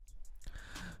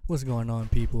What's going on,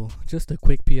 people? Just a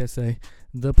quick PSA.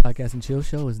 The Podcast and Chill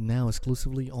Show is now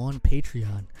exclusively on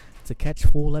Patreon. To catch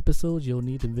full episodes, you'll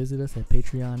need to visit us at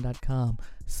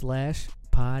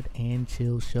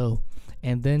patreon.com/podandchillshow.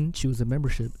 And then choose a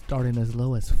membership starting as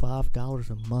low as $5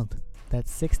 a month.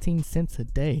 That's 16 cents a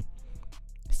day.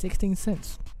 16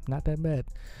 cents. Not that bad.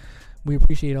 We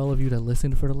appreciate all of you that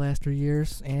listened for the last 3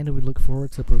 years, and we look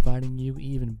forward to providing you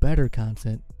even better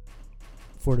content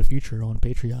for the future on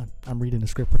Patreon. I'm reading the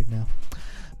script right now.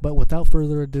 But without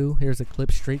further ado, here's a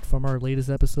clip straight from our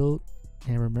latest episode.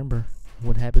 And remember,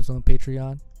 what happens on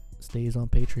Patreon stays on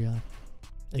Patreon.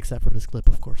 Except for this clip,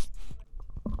 of course.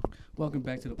 Welcome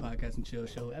back to the Podcast and Chill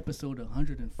Show, episode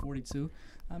 142.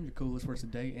 I'm your co-host for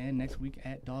today and next week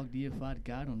at Dog Deified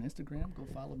God on Instagram. Go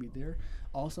follow me there.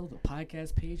 Also, the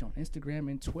podcast page on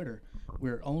Instagram and Twitter.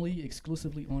 We're only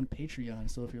exclusively on Patreon,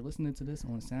 so if you're listening to this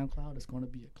on SoundCloud, it's going to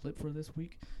be a clip for this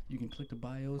week. You can click the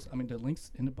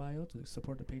links in the bio to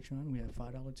support the Patreon. We have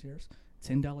 $5 tiers,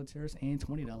 $10 tiers, and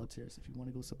 $20 tiers if you want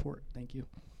to go support. Thank you.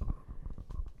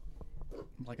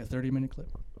 Like a 30-minute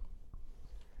clip.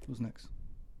 Who's next?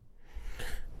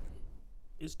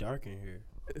 It's dark in here.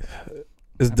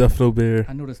 It's Duffno Bear.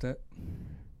 I noticed that.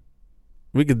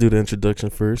 We could do the introduction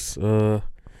first. You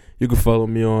can follow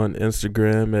me on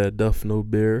Instagram at Duffno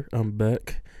Bear. I'm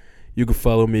back. You can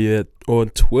follow me on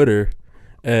Twitter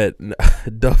at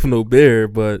Duffno Bear,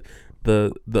 but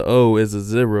the O is a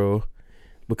 0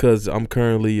 because I'm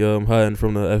currently hiding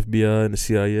from the FBI and the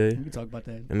CIA. We can talk about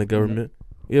that. And the government.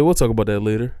 Yeah, we'll talk about that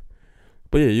later.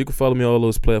 But yeah, you can follow me on all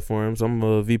those platforms. I'm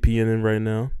VPNing right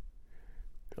now.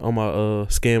 All my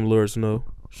scam lords know.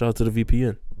 Shout out to the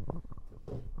VPN.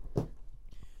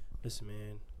 Listen,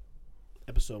 man.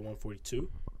 Episode 142.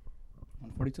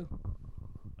 142.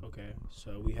 Okay,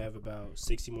 so we have about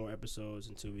 60 more episodes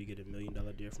until we get $1 million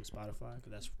deal from Spotify,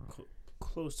 because that's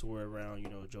close to where around,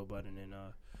 Joe Budden and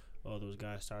all those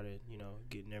guys started,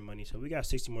 getting their money. So we got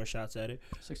 60 more shots at it.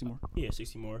 60 more. Yeah,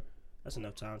 60 more. That's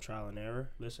enough time, trial and error.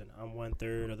 Listen, I'm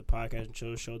 1/3 of the Podcast and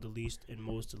Chill Show. The least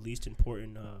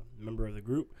important member of the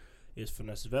group is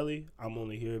Vanessa Velli. I'm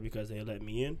only here because they let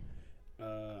me in.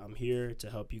 I'm here to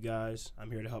help you guys.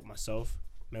 I'm here to help myself.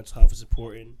 Mental health is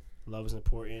important. Love is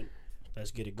important.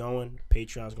 Let's get it going.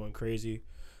 Patreon's going crazy.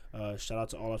 Shout out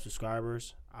to all our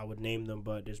subscribers. I would name them,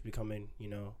 but there's becoming,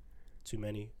 too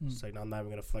many. It's like I'm not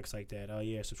even going to flex like that.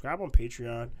 Yeah, subscribe on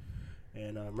Patreon.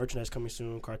 And merchandise coming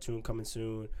soon. Cartoon coming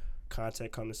soon.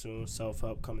 Content coming soon,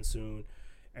 self-help coming soon.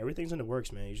 Everything's in the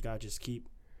works, man. You just gotta just keep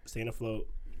staying afloat.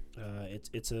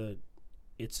 It's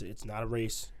not a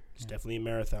race. It's definitely a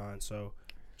marathon. So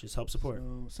just help support.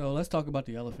 So let's talk about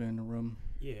the elephant in the room.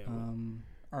 Yeah.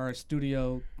 Our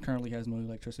studio currently has no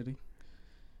electricity.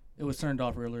 It was turned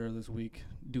off earlier this week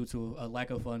due to a lack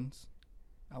of funds.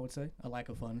 I would say a lack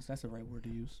of funds. That's the right word to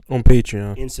use. On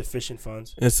Patreon. Insufficient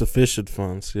funds.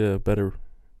 Yeah, better.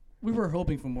 We were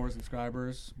hoping for more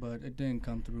subscribers, but it didn't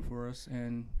come through for us,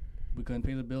 and we couldn't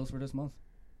pay the bills for this month.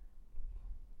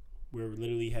 We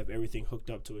literally have everything hooked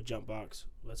up to a jump box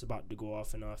that's about to go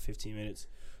off in 15 minutes.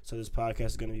 So this podcast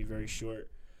is going to be very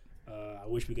short. I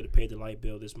wish we could have paid the light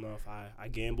bill this month. I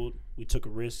gambled. We took a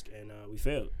risk, and we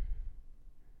failed.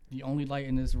 The only light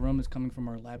in this room is coming from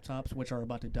our laptops, which are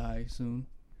about to die soon.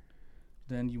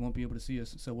 Then you won't be able to see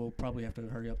us, so we'll probably have to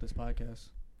hurry up this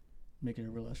podcast. Make it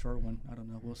a real short one. I don't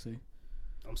know. We'll see.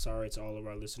 I'm sorry to all of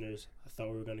our listeners. I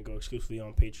thought we were going to go exclusively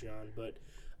on Patreon, but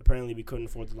apparently we couldn't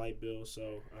afford the light bill.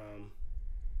 So,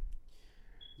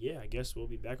 I guess we'll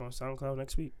be back on SoundCloud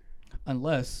next week.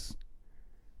 Unless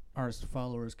our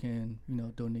followers can,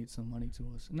 donate some money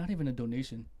to us. Not even a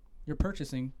donation. You're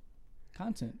purchasing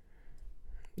content.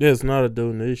 Yeah, it's not a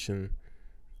donation.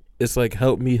 It's like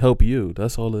help me help you.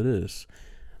 That's all it is.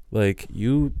 Like,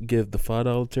 you give the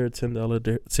 $5 tier,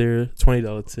 $10 tier,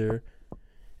 $20 tier.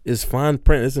 It's fine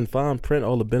print. It's in fine print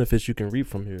all the benefits you can reap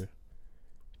from here.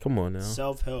 Come on now.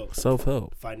 Self-help.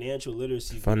 Financial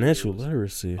literacy.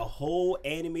 Videos, a whole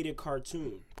animated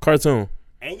cartoon.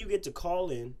 And you get to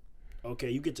call in.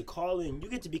 Okay, you get to call in. You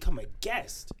get to become a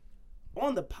guest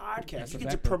on the podcast. You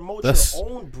get to promote your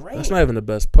own brand. That's not even the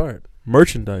best part.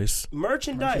 Merchandise.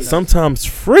 Sometimes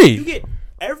free. You get...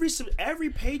 Every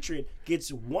patron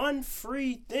gets one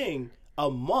free thing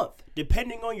a month,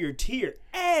 depending on your tier,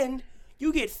 and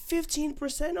you get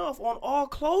 15% off on all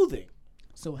clothing.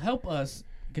 So help us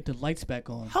get the lights back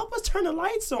on. Help us turn the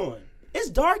lights on.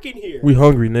 It's dark in here. We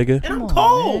hungry, nigga. And I'm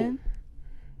cold. Man.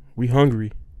 We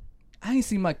hungry. I ain't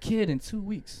seen my kid in 2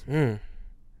 weeks. I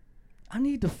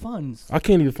need the funds. I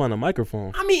can't even find a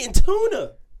microphone. I'm eating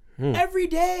tuna every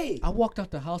day. I walked out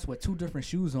the house with 2 different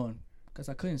shoes on because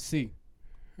I couldn't see.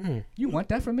 You want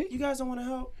that from me? You guys don't want to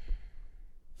help?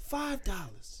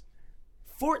 $5,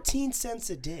 14 cents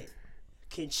a day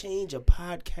can change a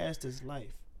podcaster's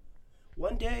life.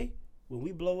 One day, when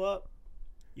we blow up,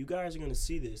 you guys are going to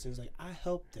see this. And it's like, I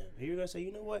helped them. And you're going to say,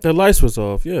 you know what? Their lights was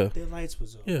off, yeah. Their lights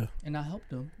was off. Yeah. And I helped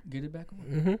them get it back on.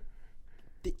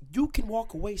 Mm-hmm. You can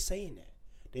walk away saying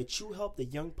that you helped a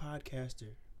young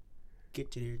podcaster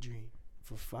get to their dream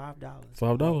for $5.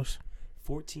 $5.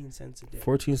 14 cents a day.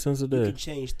 14 cents a You day. can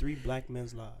change 3 black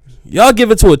men's lives. Y'all give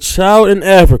it to a child in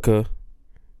Africa,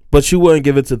 but you wouldn't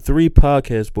give it to 3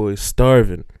 podcast boys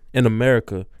starving in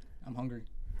America. I'm hungry.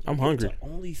 I'm hungry. To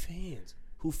OnlyFans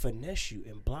who finesse you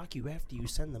and block you after you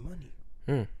send the money.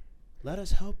 Let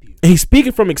us help you. And he's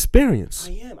speaking from experience.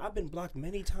 I am. I've been blocked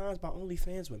many times by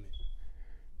OnlyFans women.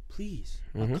 Please.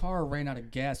 My car ran out of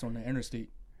gas on the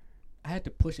interstate. I had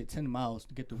to push it 10 miles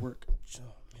to get to work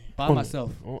by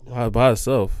myself. By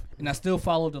itself. And I still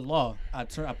followed the law. I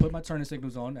put my turning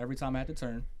signals on every time I had to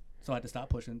turn. So I had to stop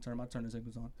pushing, turn my turning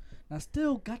signals on. And I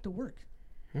still got to work.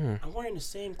 I'm wearing the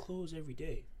same clothes every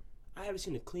day. I haven't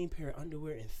seen a clean pair of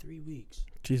underwear in 3 weeks.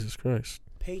 Jesus Christ.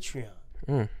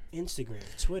 Patreon, Instagram,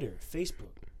 Twitter,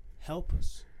 Facebook. Help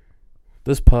us.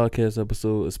 This podcast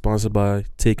episode is sponsored by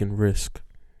Taking Risk.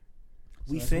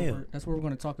 So that's what we're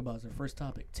going to talk about as our first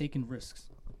topic, taking risks.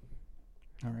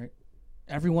 All right.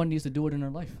 Everyone needs to do it in their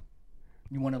life.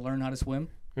 You want to learn how to swim?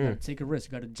 You got to take a risk.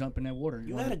 You got to jump in that water.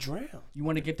 You got to drown. You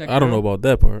want to get that girl, I don't know about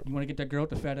that part. You want to get that girl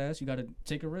with the fat ass? You got to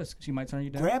take a risk. She might turn you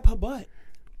down. Grab her butt.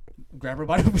 Grab her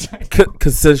by the vagina.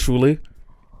 Consensually.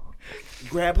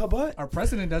 Grab her butt. Our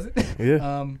president does it.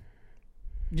 Yeah.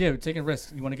 Yeah, taking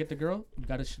risks. You want to get the girl? You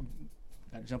got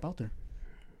to jump out there.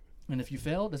 And if you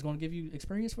fail, that's going to give you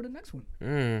experience for the next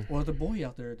one. Or the boy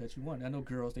out there that you want. I know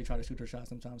girls, they try to shoot their shot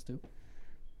sometimes too.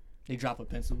 They drop a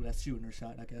pencil, that's shooting her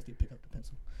shot. I guess they pick up the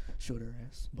pencil, shoot her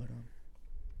ass. But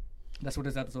that's what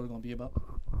this episode is going to be about.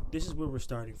 This is where we're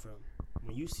starting from.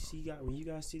 When you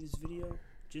guys see this video,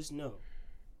 just know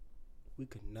we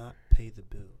could not pay the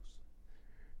bills.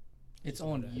 It's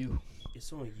on you.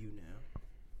 It's on you now.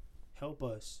 Help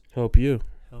us. Help you.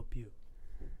 Help you.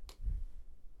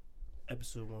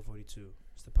 Episode 142.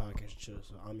 It's the podcast show.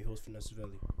 So I'm your host, Vanessa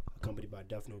Velli, accompanied by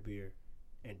Duff No Beer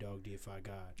and Dog Deify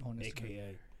God,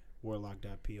 a.k.a.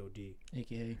 Warlock.pod,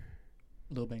 a.k.a.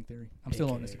 Little Bang Theory. I'm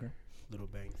still on Instagram. Little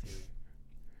Bang Theory.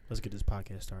 Let's get this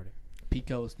podcast started.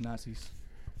 Picos, Nazis.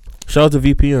 Shout out to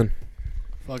VPN.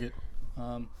 Fuck it.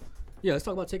 Yeah, let's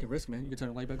talk about taking risks, man. You can turn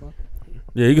the light back on.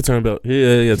 Yeah, you can turn it back.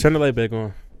 Yeah. Turn the light back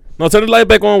on. No, turn the light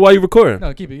back on while you're recording.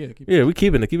 No, keep it. Yeah, keep it. Yeah, we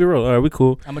keeping it. Keep it real. All right, we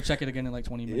cool. I'm gonna check it again in like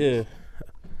 20 minutes. Yeah.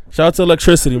 Shout out to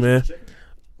electricity, man.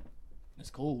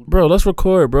 It's cold. Bro, let's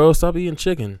record, bro. Stop eating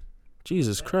chicken.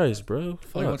 Jesus Christ, bro. Oh, you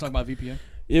Fuck. want to talk about VPN?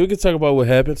 Yeah, we can talk about what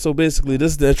happened. So basically,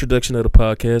 this is the introduction of the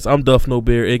podcast. I'm Duff No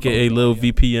Beer, a.k.a. Lil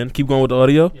VPN. Keep going with the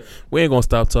audio. Yeah. We ain't going to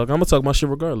stop talking. I'm going to talk my shit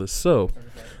regardless. So,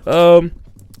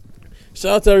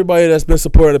 shout out to everybody that's been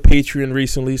supporting the Patreon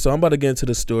recently. So I'm about to get into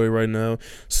the story right now.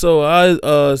 So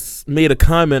I made a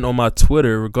comment on my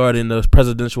Twitter regarding the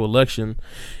presidential election,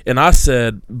 and I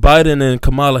said Biden and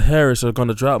Kamala Harris are going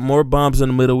to drop more bombs in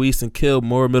the Middle East and kill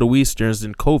more Middle Easterners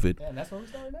than COVID. Yeah, that's where we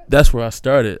started at? That's where I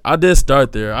started. I did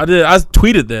start there. I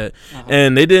tweeted that,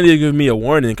 and they didn't even give me a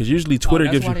warning because usually Twitter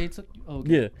gives you. Okay.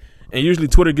 Yeah. And usually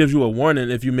Twitter gives you a warning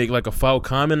if you make like a foul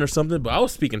comment or something. But I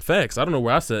was speaking facts. I don't know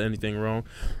where I said anything wrong.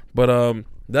 But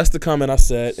that's the comment I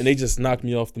said, and they just knocked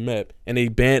me off the map. And they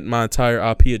banned my entire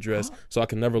IP address, so I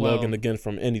can never log in again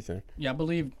from anything. Yeah, I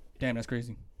believe. Damn, that's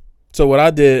crazy. So what I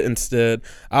did instead,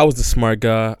 I was the smart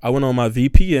guy. I went on my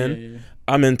VPN. Yeah.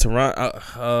 I'm in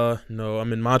Toronto. No,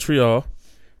 I'm in Montreal.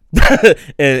 And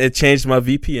it changed my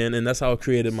VPN, and that's how I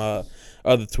created my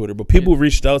other Twitter. But people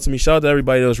reached out to me. Shout out to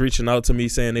everybody that was reaching out to me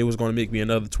saying they was going to make me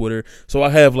another Twitter. So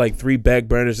I have like 3 back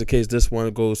burners in case this one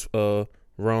goes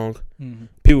wrong. Mm-hmm.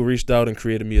 People reached out and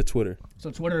created me a Twitter. So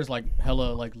Twitter is like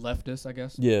hella like leftist, I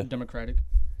guess. Yeah. Democratic.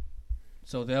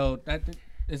 So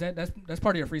that's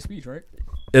part of your free speech, right?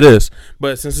 It is,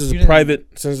 but since it's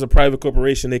a private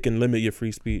corporation, they can limit your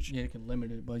free speech. Yeah, they can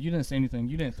limit it, but you didn't say anything.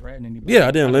 You didn't threaten anybody. Yeah,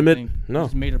 I didn't limit. No, you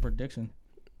just made a prediction.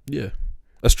 Yeah,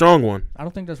 a strong one. I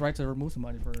don't think that's right to remove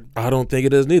somebody for. I don't think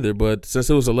it is neither. But since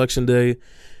it was election day,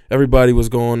 everybody was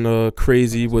going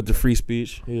crazy with the free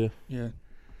speech. Yeah. Yeah.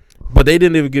 But they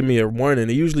didn't even give me a warning.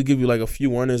 They usually give you like a few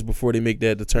warnings before they make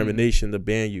that determination to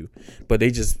ban you. But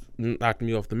they just knocked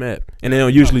me off the map, and they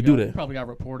don't usually do that. You probably got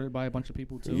reported by a bunch of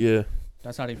people too. Yeah.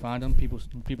 That's how they find them.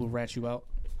 People rat you out.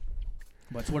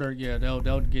 But Twitter, yeah,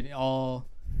 they'll get all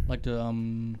like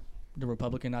the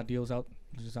Republican ideals out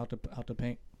the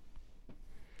paint.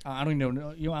 I don't even know.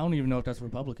 I don't even know if that's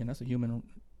Republican. That's a human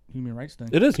rights thing.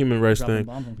 It is human rights thing.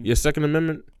 Your Second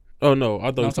Amendment. Oh no, I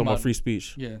thought you I'm were talking about talking free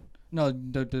speech. Yeah. No,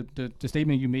 the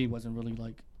statement you made wasn't really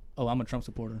like, oh, I'm a Trump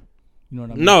supporter. You know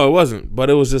what I mean? No, it wasn't. But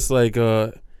it was just like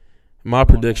my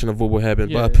prediction of what would happen.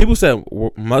 Yeah. But people said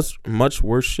much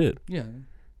worse shit. Yeah.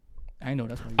 I know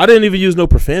that's why. I didn't even use no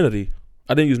profanity.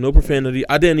 I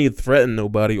didn't even threaten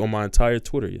nobody on my entire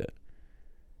Twitter yet.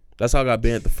 That's how I got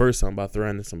banned the first time, by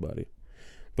threatening somebody.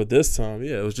 But this time,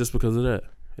 yeah, it was just because of that.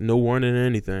 No warning or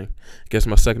anything. Guess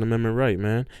my Second Amendment right,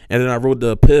 man. And then I wrote the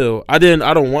appeal. I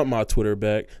don't want my Twitter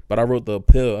back, but I wrote the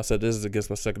appeal. I said this is against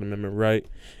my Second Amendment right,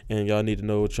 and y'all need to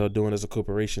know what y'all doing as a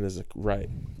corporation is right,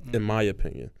 in my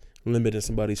opinion. Limiting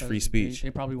somebody's free speech.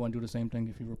 They probably wouldn't do the same thing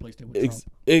if you replaced it with Trump.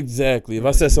 Exactly. If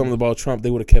I said something about Trump,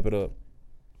 they would have kept it up.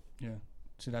 Yeah.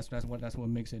 So that's what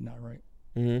makes it not right.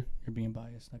 Mm-hmm. You're being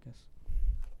biased, I guess.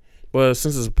 But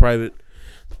since it's a private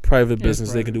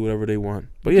business, they can do whatever they want.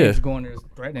 But yeah, just going there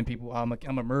threatening people. I'm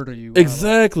gonna murder you.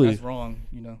 Exactly. That's wrong,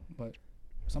 But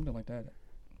something like that,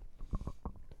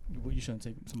 you shouldn't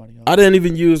say somebody else. I didn't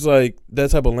even use like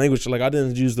that type of language. Like I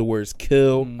didn't use the words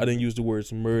kill. I didn't use the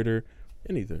words murder.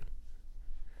 Anything.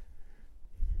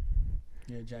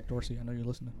 Yeah, Jack Dorsey, I know you're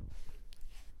listening.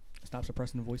 Stop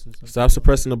suppressing the voices. Stop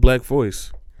suppressing the black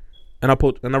voice. And I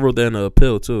wrote that in the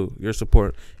appeal too. Your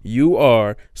support. You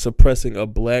are suppressing a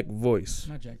black voice.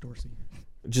 Not Jack Dorsey.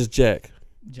 Just Jack.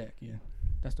 Jack, yeah.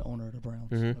 That's the owner of the Browns.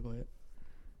 Mm-hmm. Go ahead.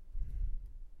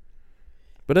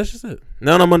 But that's just it.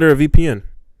 Now I'm under a VPN.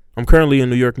 I'm currently in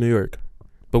New York.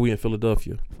 But we in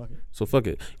Philadelphia. Fuck it. So fuck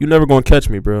it. You never gonna catch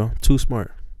me, bro. Too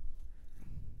smart.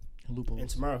 And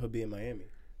tomorrow he'll be in Miami.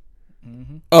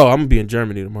 Mm-hmm. Oh, I'm gonna be in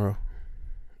Germany tomorrow.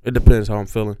 It depends how I'm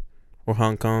feeling. Or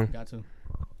Hong Kong. Got to.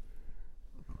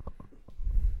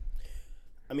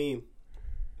 I mean,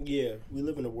 yeah, we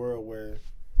live in a world where,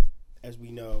 as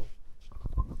we know,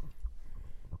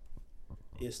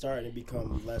 it's starting to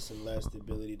become less and less the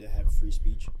ability to have free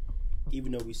speech.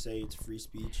 Even though we say it's free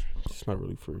speech, It's not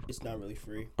really free. it's not really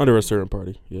free. Under a certain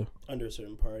party, yeah. Under a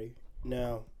certain party.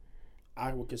 Now,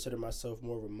 I would consider myself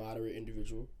more of a moderate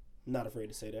individual. I'm not afraid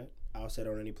to say that. I'll say it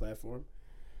on any platform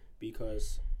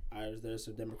because there's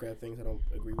some Democrat things I don't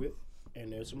agree with,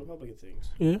 and there's some Republican things.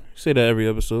 Yeah, you say that every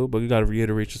episode, but you gotta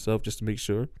reiterate yourself just to make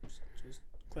sure. Just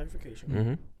clarification.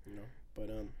 Mm-hmm. But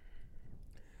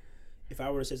if I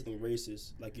were to say something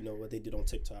racist, like what they did on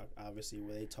TikTok, obviously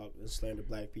where they talk and slander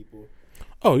black people,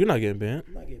 Oh, you're not getting banned.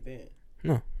 I'm not getting banned.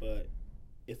 No. But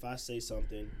if I say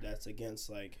something that's against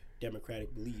like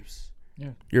democratic beliefs,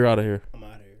 You're out of here. I'm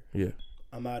out of here. Yeah.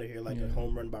 I'm out of here like a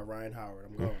home run by Ryan Howard.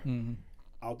 I'm going Mm-hmm.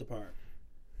 out the park.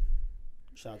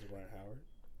 Shout out to Ryan Howard.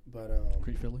 But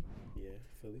Great Philly. yeah,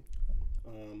 Philly.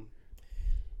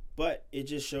 But it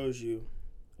just shows you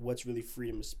what's really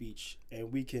freedom of speech,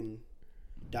 and we can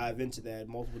dive into that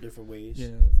multiple different ways. Yeah.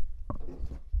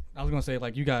 I was gonna say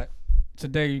like you got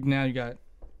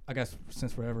I guess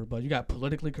since forever, but you got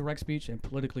politically correct speech and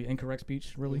politically incorrect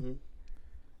speech, really.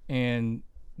 Mm-hmm. And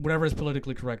whatever is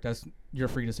politically correct, you're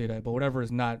free to say that. But whatever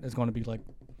is not is going to be like,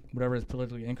 whatever is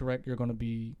politically incorrect, you're going to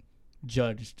be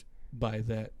judged by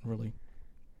that, really.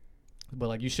 But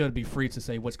like, you should be free to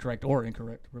say what's correct or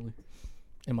incorrect, really,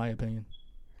 in my opinion.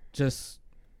 Just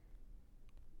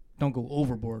don't go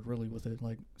overboard, really, with it.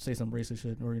 Like, say some racist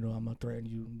shit, or I'm gonna threaten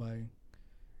you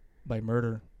by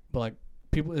murder. But like,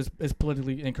 it's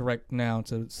politically incorrect now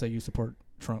to say you support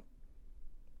Trump,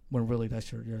 when really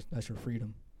that's your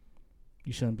freedom.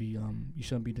 You shouldn't be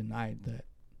denied that.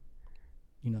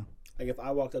 Like if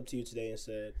I walked up to you today and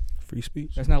said, Free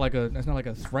speech. That's not like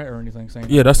a threat or anything. Saying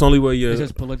Yeah, that's the only way. it's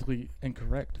just politically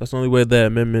incorrect. That's the only way that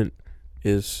amendment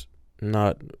is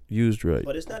not used right.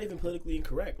 but it's not even politically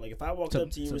incorrect. Like if I walked up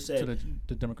to you and said,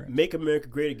 the Democrats, "Make America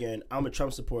Great Again," I'm a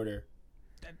Trump supporter.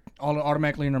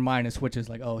 automatically in their mind it switches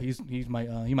like, oh, he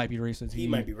might be racist. He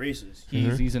might be racist.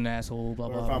 He's an asshole. Blah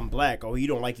Or blah. if I'm black, you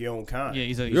don't like your own kind. Yeah,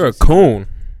 You're a coon.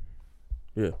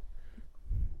 Yeah.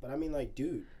 But I mean, like,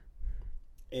 dude,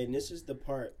 and this is the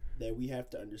part that we have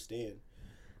to understand.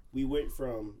 We went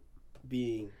from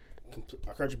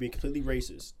our country being completely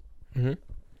racist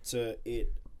to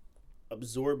it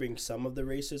absorbing some of the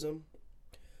racism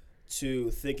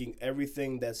to thinking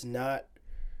everything that's not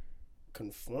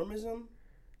conformism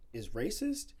is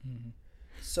racist. Mm-hmm.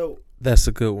 So That's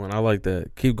a good one. I like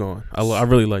that. Keep going. I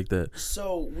really like that.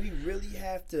 So we really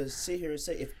have to sit here and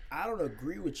say, if I don't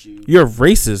agree with you, You're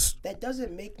racist. that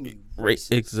doesn't make me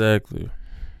racist. Exactly.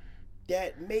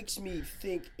 That makes me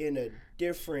think in a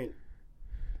different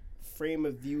frame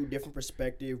of view, different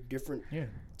perspective, different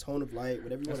tone of light,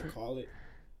 whatever you want to call it.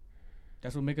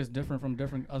 That's what makes us different from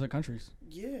different other countries.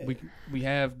 Yeah. We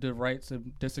have the right to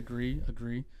disagree,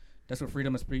 agree. That's what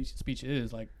freedom of speech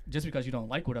is. Like, just because you don't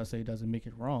like what I say doesn't make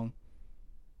it wrong.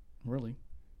 really.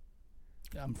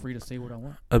 I'm free to say what I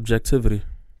want. Objectivity.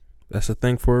 That's a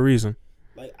thing for a reason.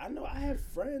 Like, I know I have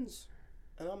friends,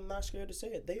 and I'm not scared to say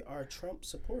it. They are Trump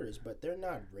supporters, but they're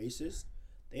not racist.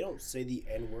 They don't say the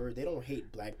N-word. They don't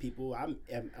hate black people. I'm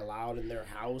allowed in their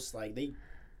house. Like, they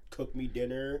cook me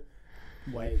dinner.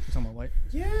 White. You're talking about white?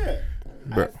 Yeah.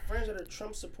 Bruh. I have friends that are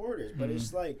Trump supporters, but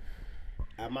it's like,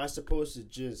 am I supposed to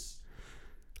just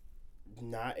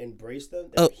not embrace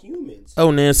them? They're humans. Oh,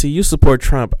 Nancy, you support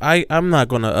Trump. I'm not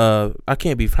gonna I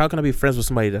can't be. How can I be friends with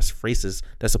somebody that's racist,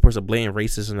 that supports a blatant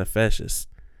racist and a fascist?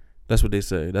 That's what they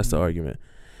say. That's the argument.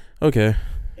 Okay.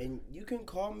 And you can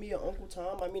call me an Uncle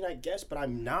Tom. I mean, I guess, but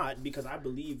I'm not, because I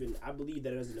believe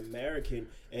that as an American,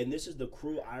 and this is the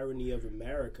cruel irony of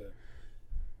America.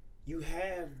 You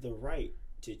have the right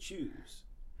to choose.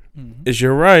 It's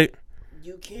your right.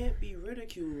 You can't be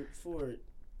ridiculed for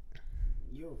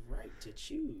your right to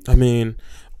choose. I mean,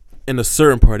 in a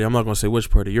certain party, I'm not gonna say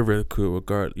which party, you're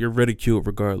ridiculed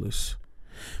regardless.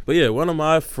 But yeah, one of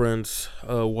my friends,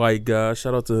 white guy,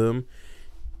 shout out to him.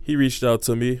 He reached out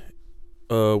to me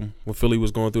when Philly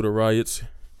was going through the riots.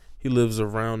 He lives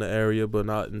around the area, but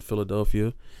not in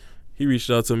Philadelphia. He reached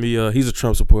out to me. He's a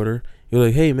Trump supporter. He was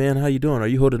like, "Hey man, how you doing? Are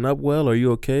you holding up well? Are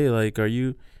you okay? Like, are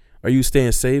you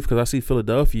staying safe? Because I see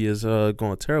Philadelphia is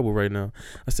going terrible right now."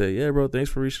 I said, "Yeah, bro. Thanks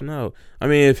for reaching out." I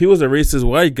mean, if he was a racist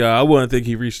white guy, I wouldn't think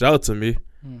he reached out to me.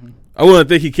 I wouldn't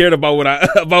think he cared about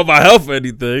about my health or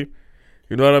anything.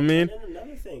 You know what I mean? And then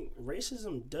another thing,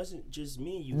 racism doesn't just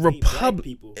mean you hate black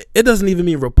people. It doesn't even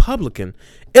mean Republican.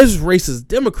 It's racist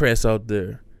Democrats out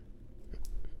there.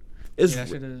 That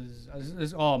shit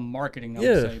is all marketing, I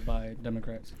would say, by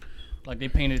Democrats. Like, they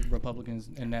painted Republicans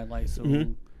in that light so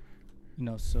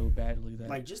so badly that,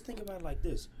 like, just think about it like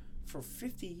this. For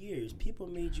 50 years, people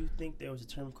made you think there was a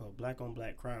term called black on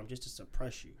black crime just to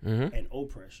suppress you and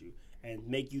oppress you and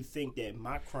make you think that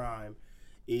my crime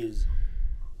is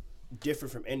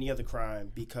different from any other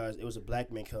crime because it was a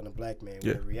black man killing a black man.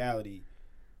 When in reality,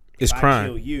 it's if crime. I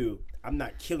kill you, I'm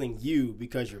not killing you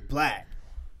because you're black.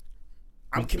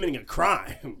 I'm committing a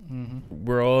crime.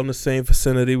 We're all in the same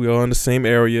vicinity. We're all in the same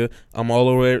area. I'm all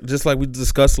over, just like we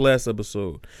discussed last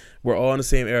episode. We're all in the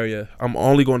same area. I'm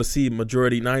only going to see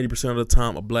majority, 90% of the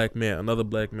time, a black man, another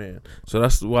black man. So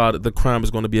that's why the crime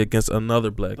is going to be against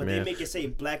another black man. But they make it say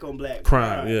black on black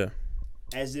crime. Yeah.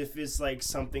 As if it's like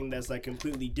something that's like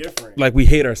completely different. Like we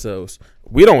hate ourselves.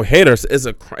 We don't hate ourselves.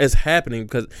 It's happening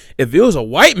because if it was a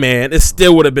white man, it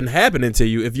still would have been happening to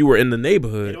you if you were in the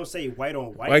neighborhood. They don't say white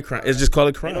on white crime. It's just called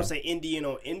it crime. They don't say Indian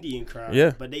on Indian crime.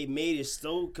 Yeah. But they made it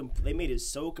so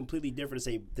completely different to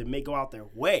say to make go out their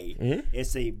way. And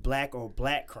say black on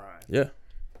black crime. Yeah.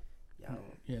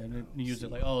 Yeah, and they use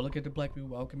it like, oh, look at the black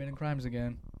people out committing crimes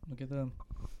again. Look at them.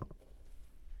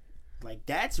 Like,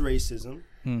 that's racism.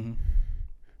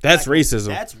 That's racism.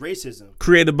 That's racism.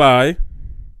 Created by.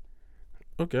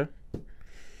 Okay.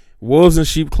 Wolves in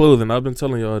sheep clothing. I've been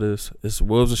telling y'all this. It's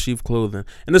wolves in sheep clothing.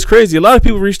 And it's crazy. A lot of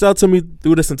people reached out to me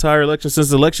through this entire election. Since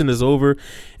the election is over.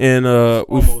 And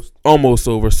almost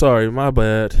over. Sorry, my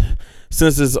bad.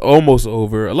 Since it's almost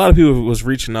over, a lot of people was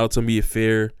reaching out to me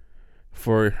for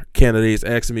candidates,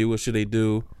 asking me what should they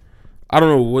do. I don't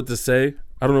know what to say.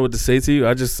 I don't know what to say to you.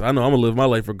 I know I'm going to live my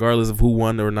life regardless of who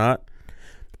won or not.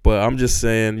 But I'm just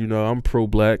saying, I'm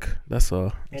pro-black. That's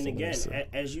all. And again,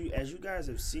 as you guys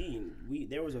have seen,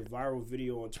 there was a viral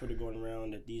video on Twitter going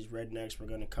around that these rednecks were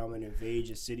going to come and invade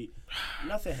your city.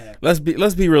 Nothing happened.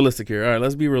 Let's be realistic here. All right,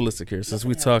 let's be realistic here since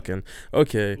we're talking.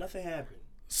 Okay. Nothing happened.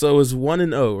 So it's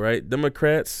 1-0, right?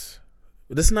 Democrats.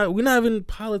 We're not even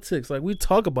politics. Like, we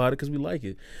talk about it because we like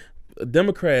it.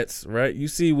 Democrats, right? You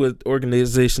see what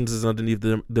organizations is underneath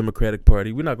the Democratic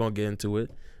Party. We're not gonna get into it,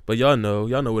 but y'all know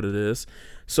what it is.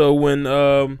 So when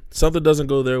something doesn't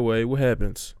go their way, what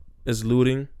happens? It's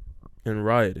looting and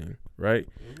rioting, right?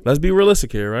 Let's be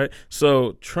realistic here, right?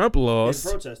 So Trump lost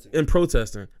in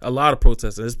protesting. A lot of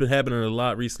protesting. It's been happening a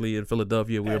lot recently in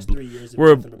Philadelphia.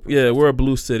 We're a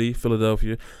blue city,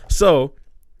 Philadelphia. So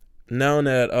now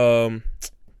that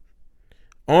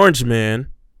Orange Man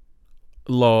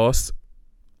lost,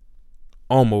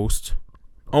 almost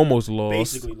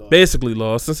lost, basically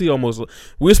lost. Since he almost,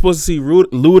 we're supposed to see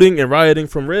looting and rioting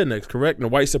from rednecks, correct, and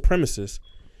white supremacists.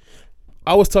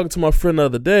 I was talking to my friend the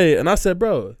other day, and I said,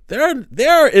 bro,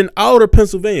 they're in outer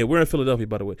Pennsylvania. We're in Philadelphia,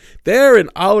 by the way. They're in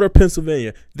outer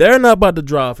Pennsylvania. They're not about to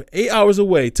drive 8 hours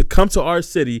away to come to our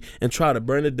city and try to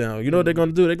burn it down. You know what they're going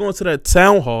to do? They're going to their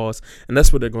town halls, and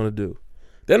that's what they're going to do.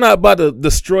 They're not about to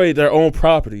destroy their own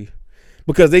property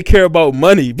because they care about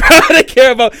money.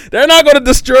 They're not going to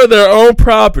destroy their own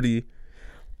property.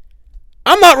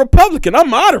 I'm not Republican.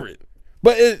 I'm moderate.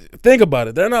 But think about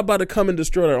it. They're not about to come and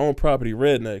destroy their own property,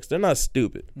 rednecks. They're not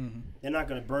stupid. Mm-hmm. They're not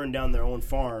going to burn down their own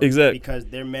farm Exactly. because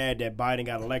they're mad that Biden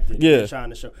got elected. Yeah. They're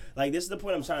trying to show. Like, this is the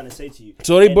point I'm trying to say to you.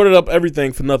 So they boarded up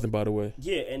everything for nothing, by the way.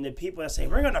 Yeah, and the people that say,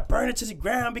 we're going to burn it to the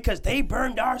ground because they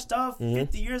burned our stuff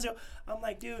 50 years ago. I'm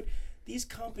like, dude, these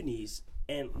companies,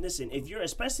 and listen,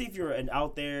 especially if you're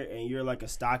out there and you're like a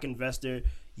stock investor,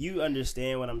 you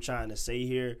understand what I'm trying to say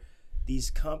here.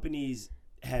 These companies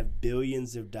have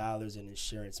billions of dollars in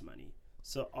insurance money.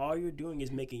 So all you're doing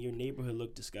is making your neighborhood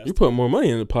look disgusting. You put more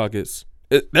money in the pockets.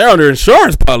 They're under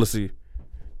insurance policy.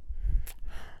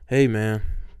 Hey, man.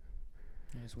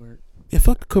 That's weird. Yeah,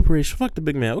 fuck the corporation. Fuck the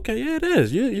big man. Okay, yeah, it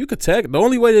is. You could attack. The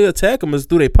only way to attack them is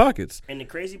through their pockets. And the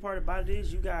crazy part about it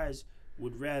is you guys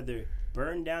would rather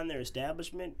burn down their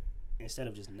establishment instead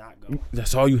of just not go.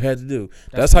 That's all you had to do.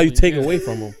 That's how you take away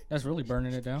from them. That's really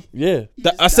burning it down. Yeah.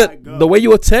 just I said not go. the way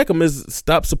you attack them is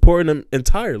stop supporting them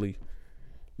entirely.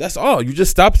 That's all. You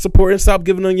just stop supporting, stop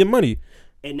giving them your money.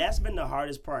 And that's been the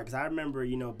hardest part because I remember,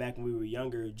 back when we were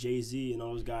younger, Jay-Z and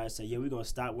all those guys said, yeah, we're going to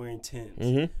stop wearing Timbs.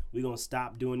 Mm-hmm. We're going to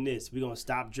stop doing this. We're going to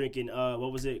stop drinking,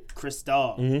 what was it,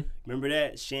 Cristal. Mm-hmm. Remember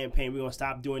that? Champagne. We're going to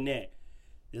stop doing that.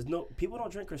 People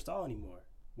don't drink Cristal anymore.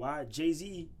 Why?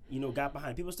 Jay-Z, got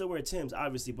behind. People still wear Timbs,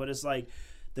 obviously, but it's like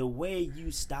the way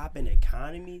you stop an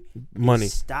economy, Money.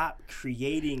 Stop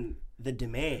creating the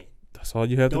demand. That's all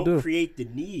you have to do. Don't create the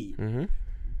need. Mm-hmm.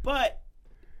 But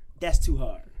that's too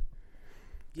hard.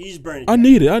 You just burn it I down.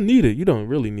 need it. You don't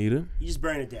really need it. You just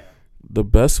burn it down. The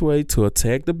best way to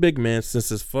attack the big man,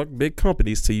 since it's fuck big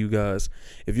companies to you guys,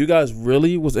 if you guys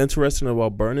really was interested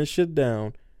about burning shit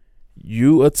down,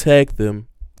 you attack them,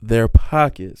 their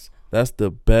pockets. That's the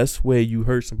best way you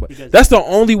hurt somebody. Because that's the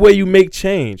only way you make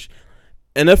change.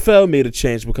 NFL made a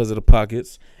change because of the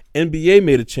pockets. NBA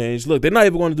made a change. Look, they're not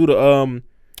even going to do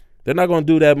they're not going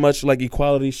to do that much like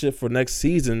equality shit for next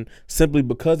season simply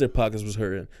because their pockets was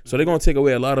hurting. So they're going to take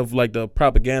away a lot of like the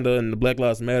propaganda and the Black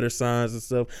Lives Matter signs and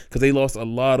stuff because they lost a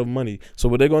lot of money. So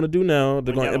what they're going to do now,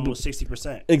 they're going to almost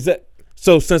 60%. Exactly.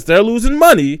 So since they're losing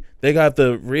money, they got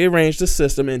to rearrange the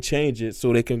system and change it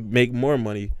so they can make more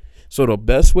money. So the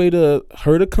best way to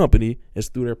hurt a company is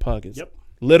through their pockets. Yep.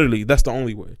 Literally, that's the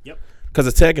only way. Yep. Because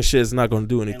attacking shit is not going to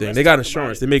do anything. They got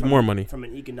insurance. They make more money. From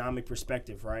an economic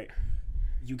perspective, right?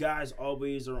 You guys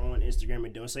always are on Instagram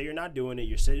and don't say you're not doing it.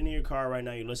 You're sitting in your car right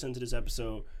now. You're listening to this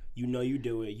episode. You know you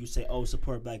do it. You say, oh,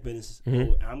 support black businesses.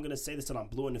 Mm-hmm. Oh, I'm going to say this till I'm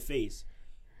blue in the face.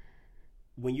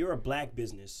 When you're a black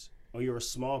business or you're a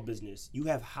small business, you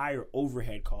have higher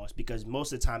overhead costs because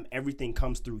most of the time everything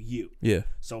comes through you. Yeah.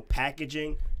 So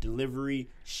packaging, delivery,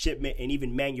 shipment, and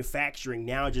even manufacturing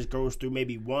now just goes through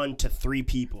maybe 1 to 3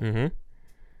 people. Mm-hmm.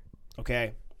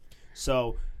 Okay?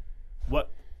 So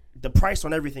the price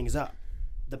on everything is up.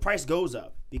 The price goes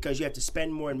up because you have to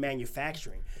spend more in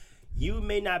manufacturing. You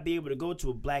may not be able to go to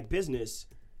a black business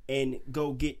and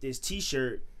go get this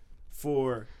T-shirt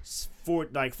for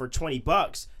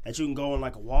 $20 that you can go in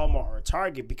like a Walmart or a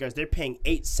Target because they're paying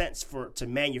 8 cents to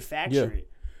manufacture it,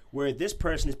 where this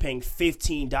person is paying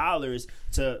 $15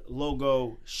 to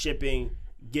logo, shipping,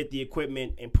 get the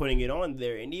equipment, and putting it on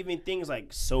there, and even things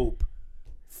like soap,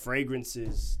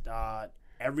 fragrances,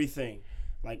 everything.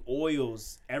 Like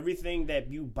oils, everything that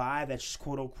you buy that's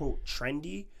quote unquote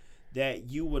trendy that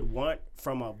you would want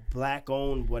from a black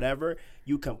owned whatever,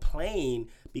 you complain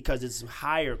because it's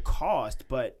higher cost,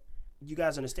 but you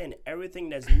guys understand everything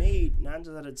that's made 9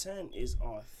 out of 10 is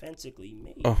authentically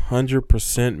made.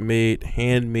 100% made,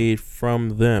 handmade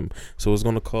from them. So it's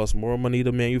going to cost more money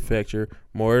to manufacture,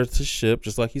 more to ship,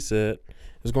 just like he said.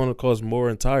 It's going to cost more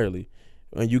entirely.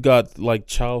 And you got like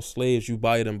child slaves, you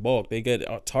buy it in bulk. They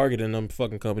get Target and them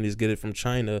fucking companies get it from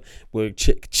China where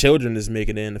children is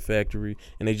making it in the factory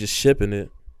and they just shipping it.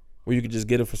 Where you could just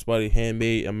get it from somebody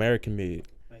handmade, American made.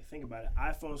 Like think about it.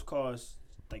 iPhones cost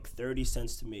like 30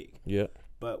 cents to make. Yeah.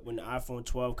 But when the iPhone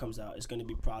 12 comes out, it's going to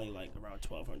be probably like around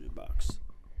 $1,200.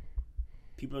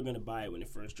 People are going to buy it when it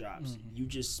first drops. Mm-hmm. You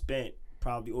just spent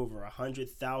probably over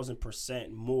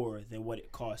 100,000% more than what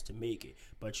it cost to make it,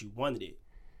 but you wanted it.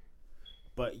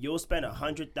 But you'll spend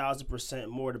 100,000%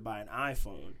 more to buy an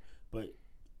iPhone, but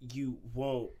you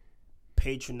won't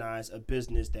patronize a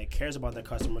business that cares about their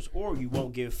customers, or you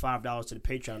won't give $5 to the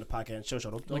Patreon, the podcast and show.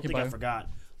 Don't think I forgot.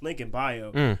 Link in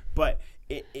bio. But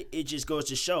it just goes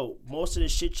to show most of the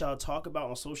shit y'all talk about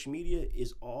on social media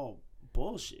is all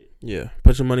bullshit. Yeah,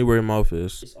 put your money where your mouth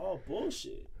is. It's all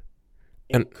bullshit.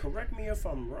 And correct me if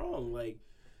I'm wrong. Like,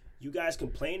 you guys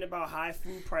complain about high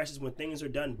food prices when things are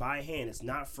done by hand. It's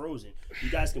not frozen. You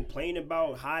guys complain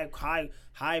about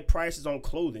high prices on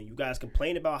clothing. You guys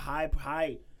complain about high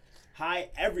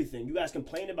everything. You guys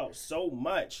complain about so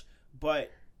much,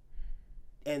 But,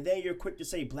 and then you're quick to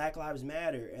say Black Lives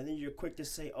Matter, and then you're quick to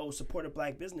say, oh, support a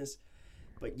black business.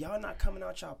 But y'all not coming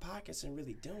out y'all pockets and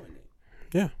really doing it.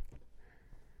 Yeah.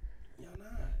 Y'all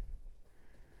not.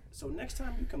 So next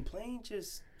time you complain,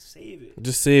 just save it.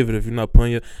 Just save it if you're not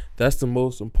putting your. That's the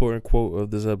most important quote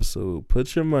of this episode.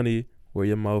 Put your money where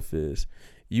your mouth is.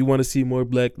 You want to see more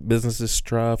black businesses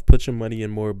strive, put your money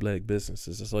in more black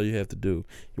businesses. That's all you have to do.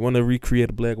 You want to recreate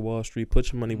a black Wall Street,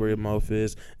 put your money where your mouth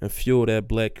is and fuel that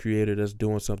black creator that's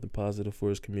doing something positive for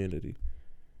his community.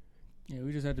 Yeah,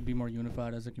 we just have to be more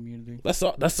unified as a community. That's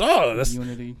all. That's all. That's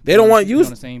unity. They don't want you on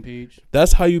the same page.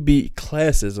 That's how you beat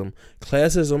classism.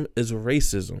 Classism is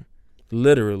racism.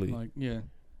 Literally. Like, yeah.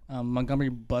 Montgomery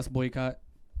bus boycott,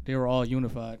 they were all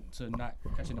unified to not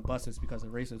catching the buses because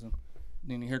of racism.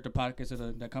 Then you hurt the pockets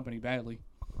of that company badly.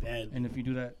 And if you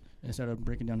do that instead of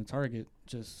breaking down the target,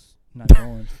 just not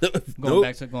going Nope.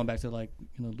 back to like,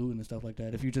 you know, looting and stuff like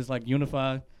that. If you just like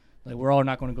unify, like we're all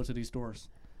not going to go to these stores.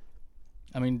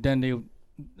 I mean, then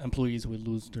employees would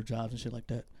lose their jobs and shit like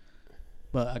that.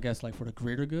 But I guess like for the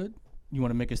greater good, you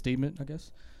want to make a statement. I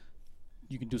guess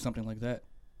you can do something like that.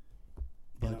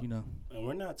 But you know, and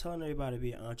we're not telling everybody to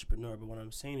be an entrepreneur. But what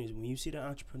I'm saying is, when you see the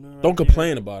entrepreneur, Don't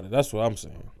complain about it. That's what I'm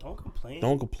saying. Don't complain.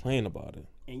 Don't complain about it.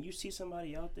 And you see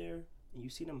somebody out there, and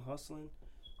you see them hustling.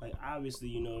 Like obviously,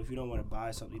 you know, if you don't want to buy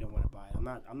something, you don't want to buy it.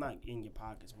 I'm not in your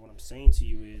pockets. What I'm saying to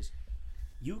you is,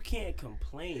 you can't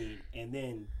complain and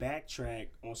then backtrack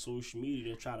on social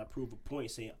media to try to prove a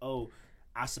point, saying, "Oh,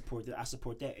 I support that, I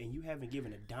support that," and you haven't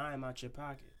given a dime out your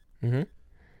pocket. Mm-hmm.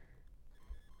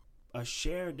 A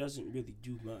share doesn't really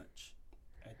do much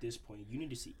at this point. You need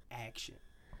to see action.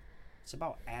 It's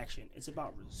about action. It's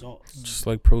about results. Just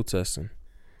like protesting.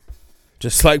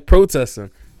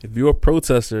 If you're a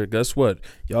protester, guess what?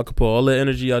 Y'all can put all the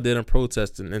energy out there in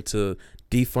protesting into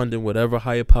defunding whatever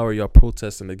higher power y'all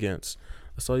protesting against.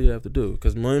 That's all you have to do.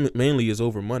 Because mainly it's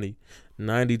over money.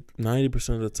 90%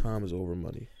 of the time is over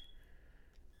money.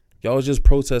 Y'all was just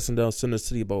protesting down Center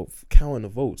City about counting the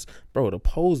votes. Bro, the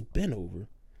polls been over.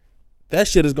 That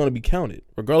shit is going to be counted,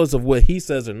 regardless of what he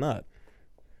says or not.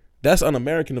 That's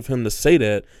un-American of him to say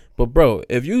that. But, bro,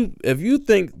 if you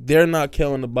think they're not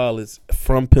counting the ballots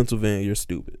from Pennsylvania, you're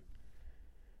stupid.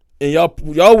 And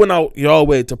y'all went out y'all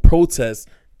way to protest,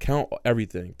 count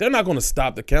everything. They're not going to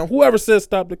stop the count. Whoever says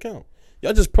stop the count.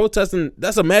 Y'all just protesting.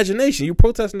 That's imagination. You're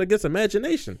protesting against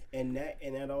imagination. And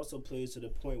that also plays to the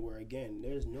point where, again,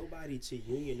 there's nobody to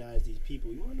unionize these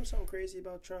people. You want to know something crazy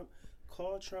about Trump?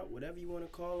 Call Trump whatever you want to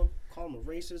call him. Call him a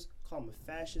racist. Call him a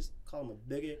fascist. Call him a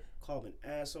bigot. Call him an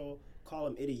asshole. Call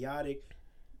him idiotic.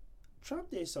 Trump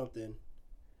did something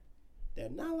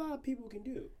that not a lot of people can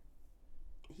do.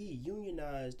 He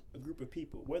unionized a group of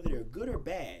people. Whether they're good or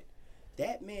bad,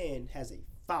 that man has a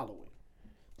following.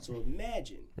 So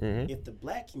imagine if the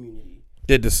black community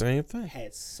did the same thing,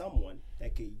 had someone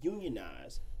that could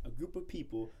unionize a group of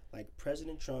people like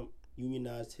President Trump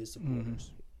unionized his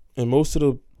supporters. And most of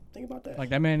the think about that. Like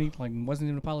that man, he wasn't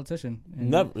even a politician. And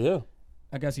never, yeah.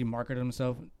 I guess he marketed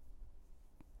himself.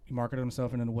 He marketed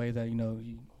himself in a way that, you know,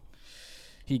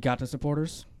 he got the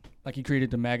supporters. Like he created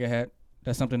the MAGA hat.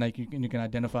 That's something that you can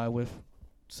identify with.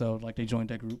 So like they joined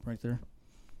that group right there.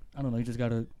 I don't know. You just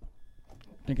gotta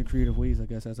think of creative ways, I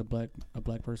guess, as a black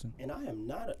person. And I am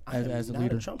not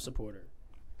a Trump supporter.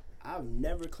 I've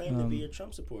never claimed to be a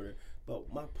Trump supporter.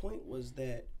 But my point was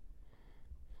that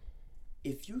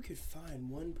if you could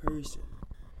find one person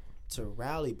to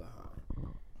rally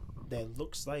behind that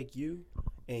looks like you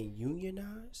and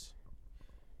unionize,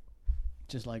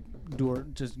 just like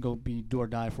go be do or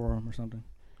die for him or something.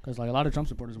 Because like a lot of Trump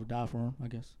supporters would die for him, I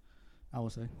guess. I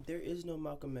would say. There is no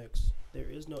Malcolm X. There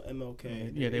is no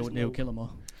MLK. Yeah, they would kill him all.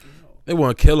 No. They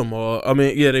want to kill them all. I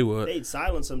mean, yeah, they would. They'd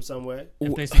silence him somewhere.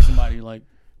 If they see somebody like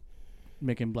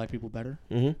making black people better.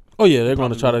 Mm-hmm. Oh yeah, they're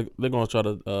going to try to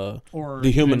or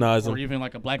dehumanize them. Or even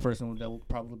like a black person that would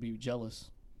probably be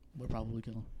jealous would probably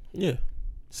kill him. Yeah,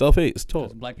 self-hate is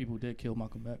taught. Black people did kill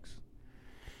Malcolm X.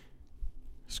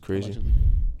 It's crazy. Allegedly.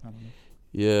 I don't know.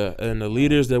 Yeah, and the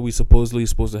leaders that we supposedly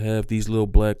supposed to have, these little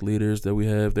black leaders that we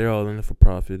have, they're all in it for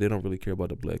profit. They don't really care about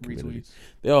the black community.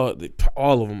 Retweets.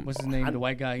 All of them. What's his name? The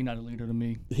white guy. He's not a leader to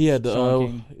me. He had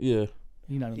the yeah.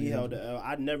 He's not a leader. He held the L.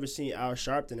 I'd never seen Al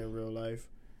Sharpton in real life.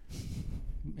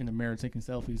 In the mirror taking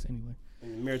selfies, anyway.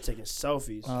 In the mirror taking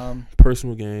selfies.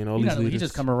 Personal gain. All these leaders. He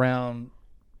just come around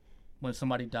when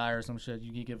somebody die or some shit.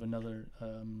 You can give another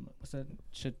what's that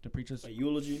shit? The preachers. A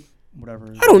eulogy. Whatever.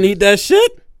 I don't need that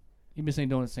shit. He been saying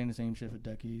the same shit for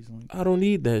decades. Like. I don't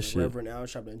need that shit. Reverend Al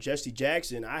Sharpton. Jesse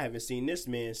Jackson, I haven't seen this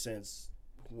man since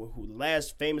who the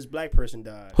last famous black person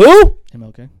died. Who?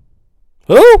 MLK.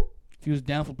 Who? if he was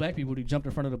down for black people, he jumped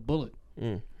in front of the bullet.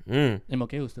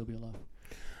 MLK would still be alive.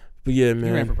 But yeah, He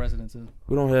ran man, for president too.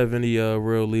 we don't have any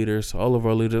real leaders. All of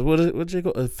our leaders, what they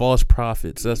call false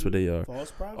prophets. That's what they are. False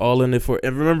prophets. All in it for.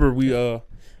 And remember, we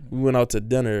went out to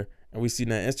dinner and we seen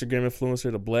that Instagram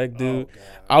influencer, the black dude. God.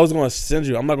 I was gonna send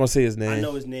you. I'm not gonna say his name. I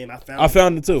know his name. I I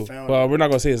found it too. Well, we're not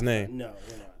gonna say his name. No,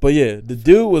 we're not. But yeah, the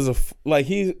dude was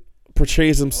he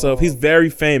portrays himself. He's very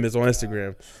famous on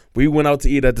Instagram. We went out to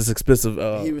eat at this expensive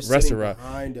He was restaurant.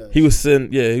 behind us. He was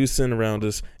sitting around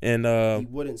us, and He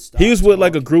wouldn't stop. he was with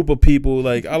like a talking. group of people.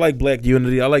 Like, I like black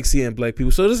unity. I like seeing black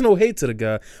people. So there's no hate to the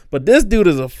guy. But this dude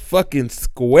is a fucking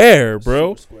square,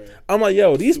 bro. Super square. I'm like,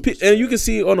 yo, these people, Super and you can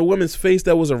see on the woman's face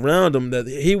that was around him that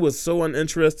he was so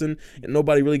uninteresting, and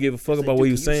nobody really gave a fuck It's about like, what dude,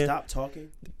 he was can you saying. Stop talking.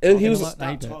 And he Talking was a lot, I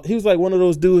hate Stop that. talking. he was like one of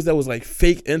those dudes that was like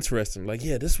fake interesting. Like,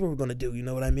 yeah, this is what we're gonna do. You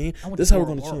know what I mean? I went This is to how we're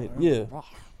Bora gonna Bora, change. man. Yeah,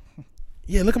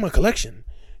 yeah. Look at my collection.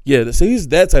 Yeah, so he's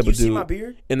that type You of see dude. my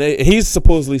beard? And he's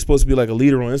supposedly supposed to be like a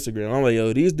leader on Instagram. I'm like,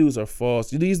 yo, these dudes are false.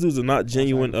 These dudes are not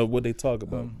genuine of what they talk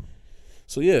about.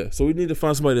 So yeah, so we need to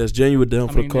find somebody that's genuine down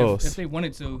I for mean, the cause. if they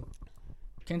wanted to,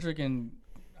 Kendrick and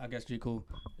I guess J. Cole,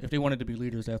 if they wanted to be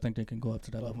leaders, I think they can go up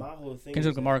to that But level. my whole thing.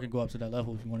 Kendrick is Lamar can go up to that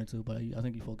level if he wanted to, but I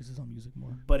think he focuses on music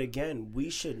more. But again, we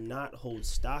should not hold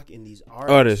stock in these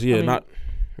Artists, yeah, I mean, not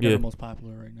They're yeah. the most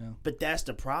popular right now. But that's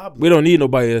the problem. We don't need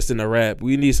nobody that's in the rap.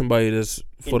 We need somebody that's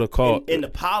for the cause. In the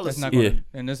That's policy. not Yeah. gonna,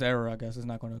 in this era, I guess it's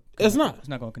not going to. It's not. It's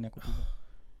not going to connect with people.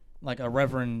 Like a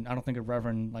reverend, I don't think a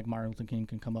reverend like Martin Luther King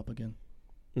can come up again.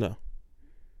 No.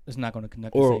 It's not going to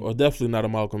connect. Or definitely not a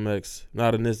Malcolm X.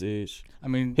 Not in this age. I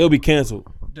mean, He'll be canceled.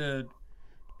 the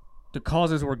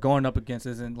causes we're going up against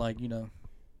isn't like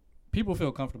people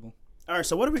feel comfortable. All right.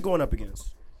 So what are we going up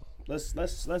against? Let's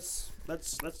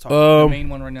talk. The main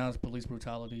one right now is police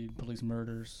brutality, police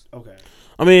murders. Okay.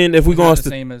 I mean, if we It's go not on the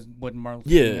same as what Martin Luther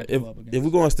King yeah, had to go up against. if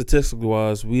we go on statistics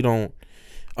wise, we don't.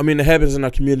 I mean, it happens in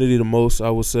our community the most, I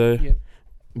would say. Yep.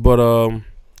 But Yeah,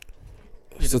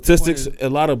 the statistics, point a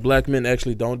lot of black men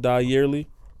actually don't die yearly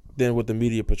than what the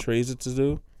media portrays it to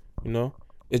do. You know,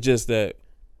 it's just that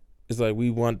it's like we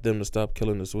want them to stop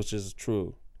killing us, which is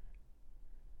true.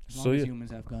 As long So as yeah,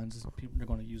 humans have guns, people they're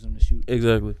going to use them to shoot.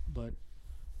 exactly. But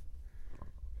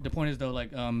the point is though,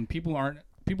 like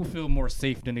people feel more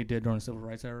safe than they did during the civil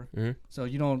rights era. Mhm. So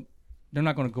they're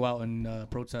not going to go out and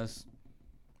protest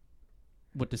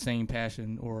with the same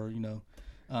passion or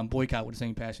boycott with the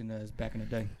same passion as back in the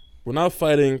day. We're not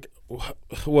fighting,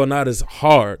 well, not as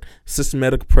hard.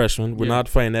 Systematic oppression. We're Yeah. not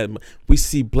fighting that. We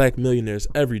see black millionaires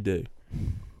every day,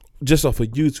 just off a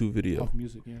YouTube video. Off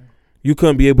music, yeah. You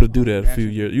couldn't be able to do that a few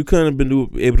Reaction. years. You couldn't have been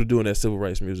able to do in that civil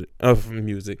rights era.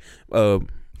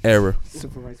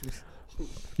 Civil rights.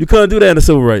 You couldn't do that in the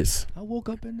civil rights. I woke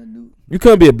up in the new. You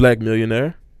couldn't be a black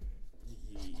millionaire.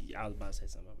 I was about to say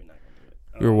something, but we're not gonna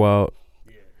do it. You're wild.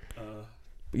 Yeah.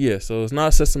 Yeah, so it's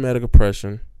not systematic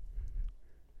oppression.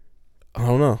 I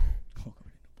don't know.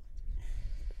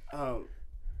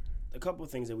 A couple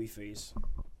of things that we face.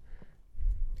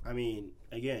 I mean,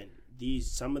 again,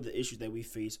 some of the issues that we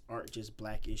face aren't just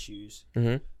black issues.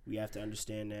 Mm-hmm. We have to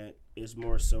understand that it's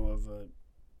more so of a,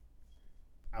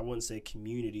 I wouldn't say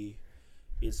community,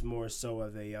 it's more so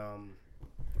of a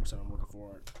what's what I'm looking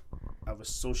for, of a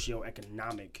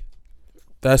socioeconomic,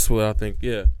 That's what I think.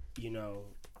 Yeah.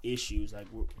 issues. Like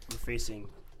we're facing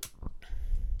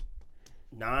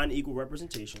non-equal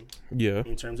representation Yeah.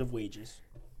 in terms of wages.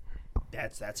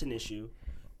 That's an issue.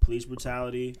 Police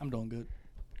brutality. I'm doing good.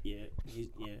 Yeah.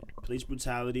 Police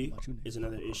brutality What you need? is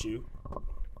another issue.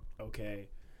 Okay.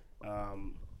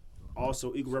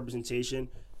 Also, equal representation.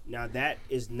 Now, that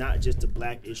is not just a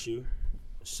black issue.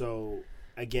 So,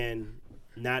 again,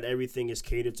 not everything is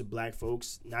catered to black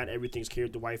folks. Not everything is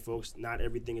catered to white folks. Not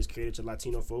everything is catered to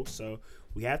Latino folks. So,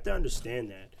 we have to understand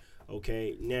that.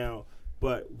 Okay. Now,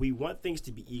 but we want things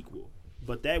to be equal.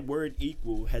 But that word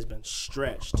equal has been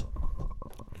stretched.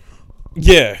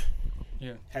 Yeah.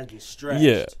 Yeah. Has been stretched.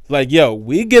 Yeah. Like, yo,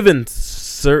 we giving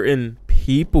certain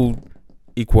people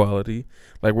equality.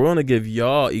 Like, we're going to give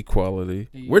y'all equality.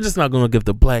 Yeah. We're just not going to give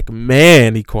the black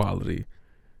man equality.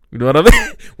 You know what I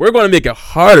mean? We're going to make it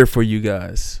harder for you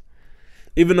guys.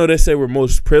 Even though they say we're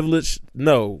most privileged,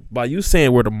 no. By you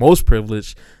saying we're the most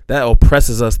privileged, that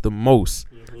oppresses us the most.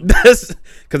 Mm-hmm. That's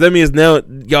because that means now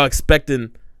y'all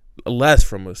expecting less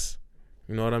from us.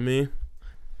 You know what I mean?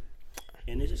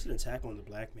 And it's just an attack on the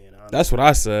black man. Honestly. That's what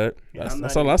I said. And That's I'm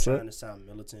not all I even said. trying to sound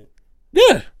militant.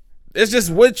 Yeah, it's just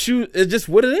what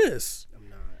it is. I'm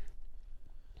not.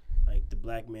 Like, the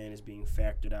black man is being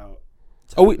factored out.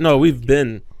 Oh, we've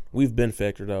been We've been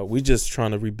factored out. We just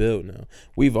trying to rebuild now.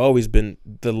 We've always been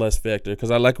the less factor because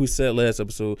like we said last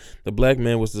episode, the black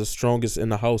man was the strongest in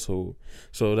the household.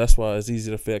 So that's why it's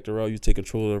easy to factor out. You take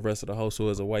control of the rest of the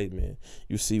household as a white man.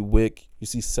 You see WIC, you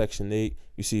see Section 8,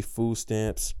 you see food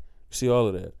stamps, you see all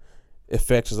of that. It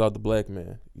factors out the black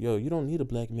man. Yo, you don't need a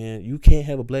black man. You can't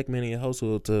have a black man in your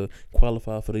household to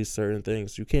qualify for these certain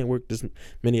things. You can't work this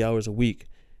many hours a week.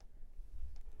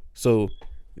 So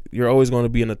you're always going to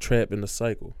be in a trap in the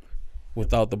cycle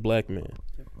without the black man.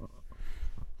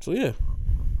 So yeah,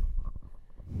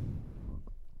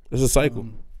 it's a cycle.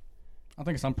 I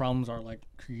think some problems are like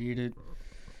created.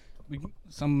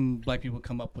 Some black people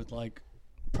come up with like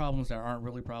problems that aren't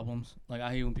really problems. Like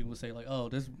I hate when people say like, "Oh,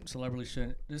 this celebrity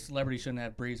shouldn't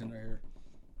have braids in her hair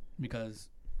because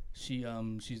she's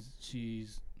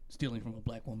stealing from a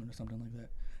black woman or something like that."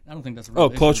 I don't think that's a real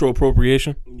issue. Cultural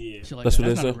appropriation. Yeah, Like that's what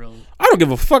they not say. I I don't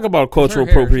give a fuck about cultural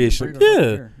appropriation.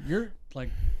 Yeah, you're like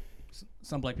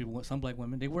some black people, some black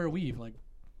women. They wear a weave. Like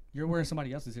you're wearing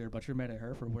somebody else's hair, but you're mad at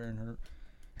her for wearing her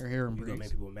hair in you gonna make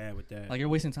braids. people mad with that. Like you're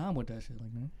wasting time with that shit.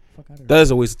 Like man, fuck out of here. that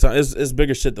is a waste of time. It's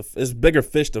bigger shit. It's bigger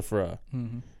fish to fry.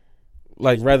 Mm-hmm.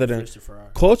 Like rather than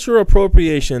Christopher. cultural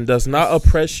appropriation does not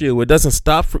oppress you. It doesn't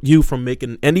stop you from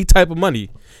making any type of money.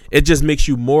 It just makes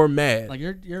you more mad. Like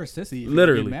you're a sissy. If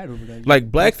Literally. you get mad over that. Like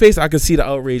blackface, I can see the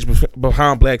outrage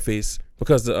behind blackface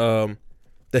because the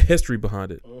history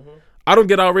behind it. Mm-hmm. I don't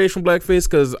get outraged from blackface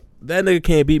because that nigga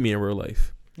can't beat me in real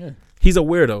life. Yeah. He's a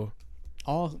weirdo.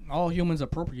 All humans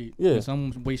appropriate in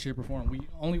some way, shape, or form.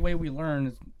 Only way we learn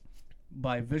is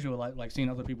by visual, like seeing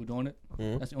other people doing it.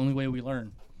 Mm-hmm. That's the only way we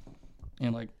learn.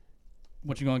 And like,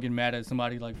 what you gonna get mad at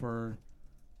somebody like for,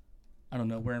 I don't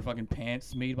know, wearing fucking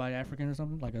pants made by African or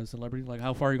something, like a celebrity? Like,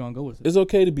 how far are you gonna go with it? It's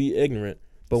okay to be ignorant,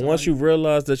 but once you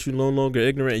realize that you're no longer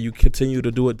ignorant and you continue to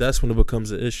do it, that's when it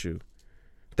becomes an issue.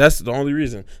 That's the only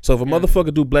reason. So if a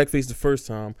motherfucker do blackface the first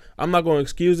time, I'm not gonna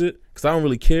excuse it because I don't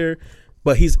really care.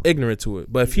 But he's ignorant to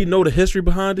it. But if he know the history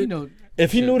behind it,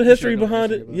 if he knew the history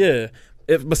behind it, yeah.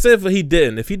 But say if he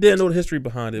didn't know the history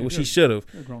behind it, which he should have.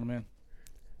 You're a grown man.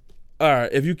 All right,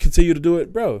 if you continue to do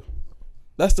it, bro,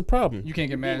 that's the problem. You can't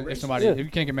get mad if somebody. Yeah. If you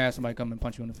can't get mad, if somebody come and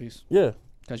punch you in the face. Yeah,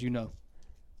 because you know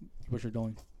what you're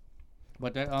doing.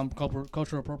 But that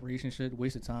cultural appropriation shit,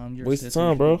 waste of time. You're waste of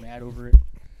time, bro. Mad over it.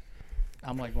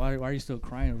 I'm like, why are you still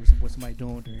crying over what somebody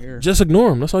doing with their hair? Just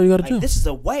ignore him. That's all you gotta do. This is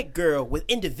a white girl with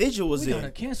individuals We in.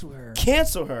 gotta cancel her.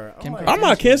 Cancel her. I'm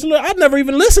not canceling her. I'd never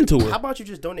even listened to How her. about you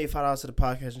just donate $5 to the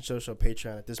podcast and show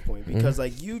Patreon at this point? Because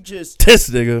like you just This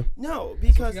nigga. no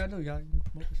because You gotta promote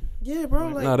this shit. yeah, bro.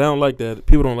 Like Nah, they don't like that.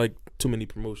 People don't like too many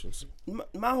promotions.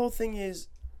 my whole thing is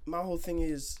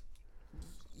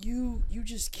you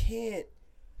just can't.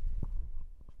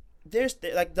 There's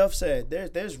like Duff said,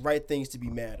 there's right things to be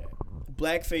mad at.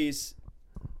 Blackface,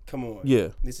 come on. Yeah.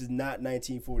 This is not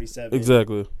 1947.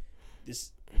 Exactly.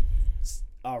 This,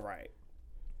 all right.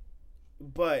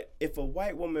 But if a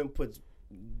white woman puts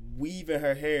weave in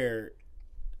her hair,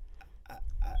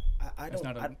 I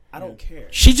don't care.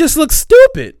 She just looks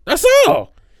stupid. That's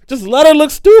all. Just let her look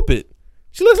stupid.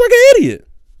 She looks like an idiot.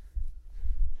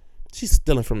 She's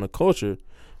stealing from the culture.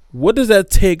 What does that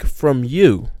take from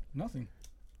you? Nothing.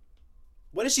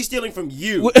 What is she stealing from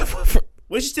you?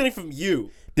 What is she stealing from you?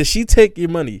 Did she take your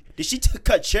money? Did she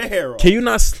cut your hair off? Can you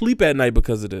not sleep at night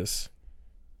because of this?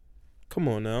 Come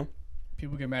on now.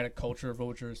 People get mad at culture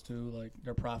vultures too. Like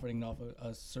they're profiting off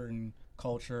a certain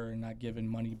culture and not giving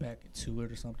money back to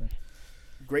it or something.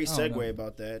 Great segue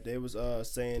about that. They was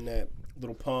saying that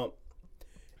Lil Pump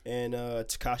and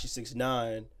Tekashi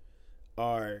 6ix9ine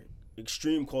are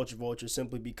extreme culture vultures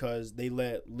simply because they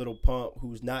let Lil Pump,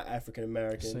 who's not African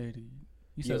American,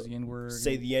 he says the N-word.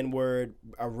 Say the N-word.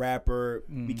 A rapper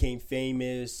became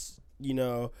famous. You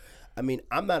know, I mean,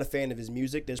 I'm not a fan of his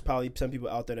music. There's probably some people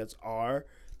out there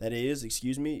that is.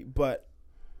 Excuse me, but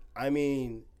I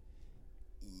mean,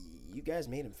 you guys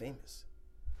made him famous.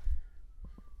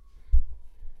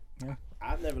 Yeah.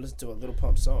 I've never listened to a Lil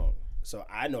Pump song, so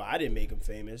I know I didn't make him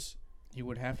famous. He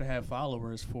would have to have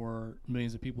followers for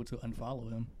millions of people to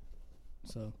unfollow him.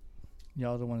 So,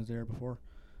 y'all the ones there before.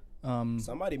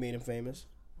 Somebody made him famous.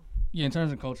 Yeah, in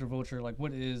terms of culture vulture, like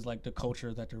what is like the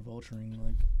culture that they're vulturing?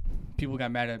 Like people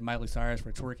got mad at Miley Cyrus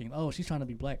for twerking. Oh, she's trying to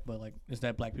be black, but like is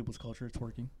that black people's culture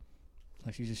twerking?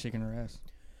 Like she's just shaking her ass.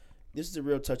 This is a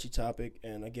real touchy topic,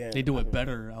 and again, they do it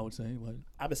better, I would say. But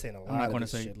I've been saying a lot of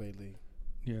this shit lately.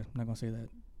 Yeah, I'm not gonna say that.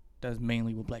 That's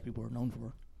mainly what black people are known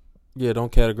for. Yeah,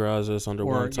 don't categorize us under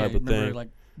Or one type of remember, thing. like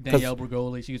Danielle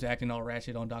Bregoli, she was acting all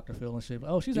ratchet on Dr. Phil and shit.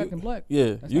 Oh, she's acting black.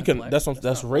 Yeah, That's you not can. black. That's That's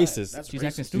that's not black. racist. That's She's racist.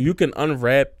 acting stupid. You can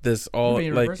unwrap this all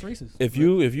being like reverse racist. if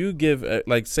you give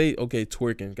like say okay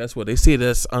twerking. Guess what? They say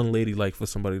that's unladylike for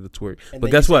somebody to twerk. And But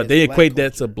then guess you say what? it's They black equate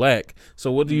that to culture. black.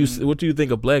 So what do you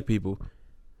think of black people?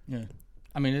 Yeah,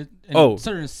 I mean, Oh.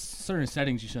 certain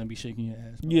settings you shouldn't be shaking your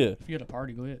ass. But Yeah. if you're at a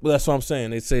party, go ahead. Well, that's what I'm saying.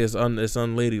 They say it's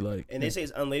unladylike. And they say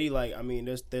it's unladylike. I mean,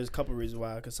 there's a couple reasons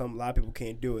why. Because a lot of people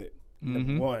can't do it.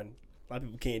 Number one, a lot of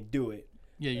people can't do it.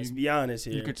 Yeah, Let's you be honest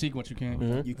here. you critique what you can.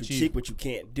 Mhm. You achieve. critique what you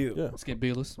can't do. Yeah. Let's get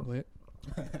Bealist. Go ahead.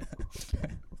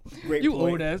 Great You point.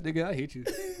 old ass nigga, I hate you.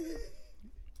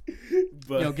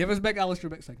 But Yo, give us back Alistair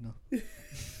Beck. It's like no.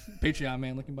 Patreon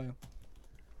man, looking by him.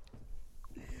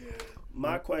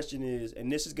 my question is,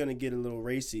 and this is gonna get a little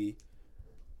racy,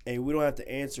 and we don't have to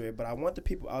answer it, but I want the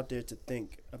people out there to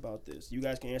think about this. You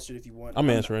guys can answer it if you want. I'm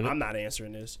answering it. I'm not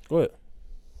answering this. Go ahead.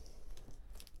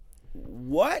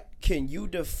 What can you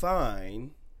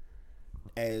define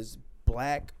as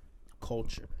black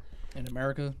culture? In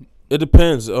America, It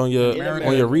depends on your America-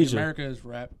 on your region. America is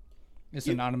rap. It's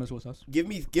You- synonymous with us. Give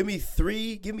me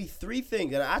three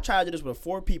things. And I tried to do this with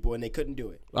 4 people and they couldn't do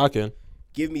it. I can.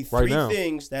 Give me Right 3 now.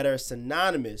 things that are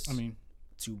synonymous I mean,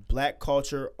 to black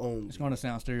culture only. it's going to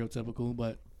sound stereotypical,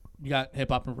 but you got hip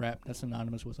hop and rap. That's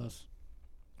synonymous with us.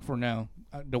 For now,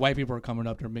 the white people are coming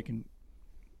up. They're making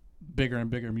bigger and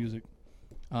bigger music.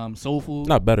 Soul food,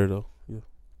 Not better though. Yeah.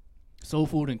 soul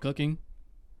food and cooking.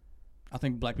 I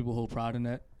think black people hold pride in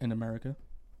that in America.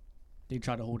 They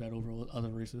try to hold that over other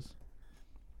races.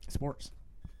 Sports.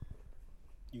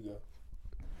 You go.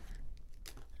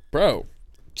 Bro,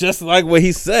 just like what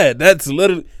he said. That's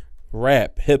literally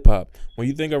rap, hip hop. When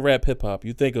you think of rap, hip hop,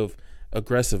 you think of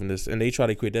aggressiveness, and they try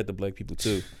to equate that to black people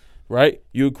too, right?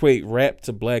 You equate rap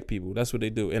to black people. That's what they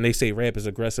do, and they say rap is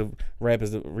aggressive. Rap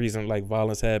is the reason like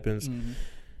violence happens. Mm-hmm.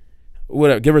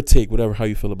 Whatever, give or take, whatever how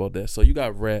you feel about that. So you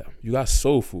got rap, you got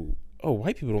soul food. Oh,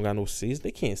 white people don't got no season.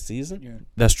 They can't season. Yeah,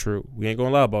 That's true. We ain't gonna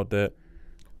lie about that.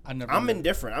 I never. I'm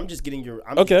indifferent. I'm just getting your.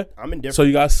 Okay. I'm indifferent. So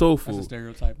you got soul That's a food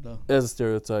stereotype, though. as a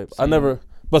stereotype. I Same. never,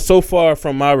 but so far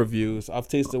from my reviews, I've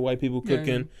tasted white people Yeah,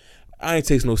 cooking. I ain't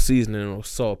taste no seasoning, no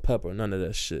salt, pepper, none of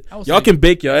that shit. I would Y'all say- can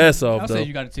bake your ass off I'll though. say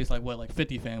you got to taste like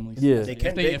 50 families. Yeah. they can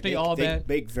if they, bake, if they all bad,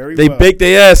 bake very They well. bake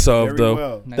their ass off very though.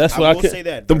 well. That's I what I will can. say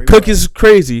that. Them very cookies is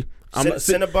crazy. I'm well. not,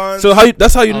 Cinnabons. so how you?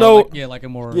 That's how you know like a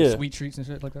more Yeah. sweet treats and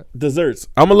shit like that. desserts.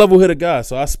 I'm a level hitter guy,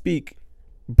 so I speak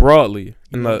broadly. You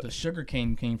And know where the sugar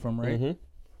cane came from, right? mhm.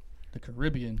 The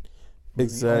Caribbean.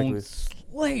 Exactly. They owned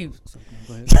slaves. So,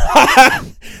 go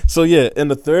ahead. So yeah, and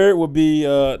the third would be.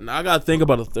 Now I gotta think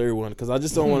about a third one because I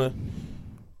just don't want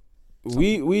to.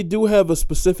 We do have a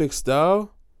specific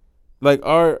style, like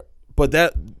our, but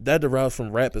that derives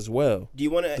from rap as well. Do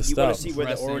you want to? The You want style. to see where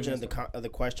the Dressing origin and of the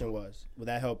question was? Would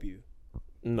that help you?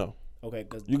 No, Okay,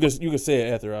 because you can say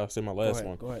it after I say my last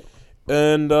one. Go ahead.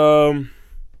 And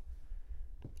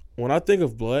when I think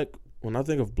of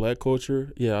black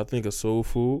culture, yeah, I think of soul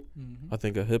food. Mhm. I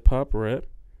think of hip hop, rap,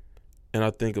 and I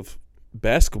think of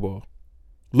basketball,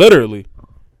 literally,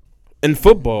 and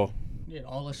football. Yeah,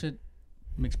 all that shit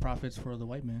makes profits for the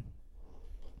white man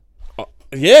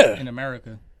Yeah, in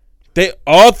America. they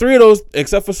all 3 of those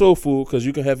except for soul food because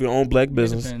you can have your own black It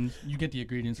business. depends. You get the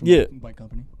ingredients from Yeah. a white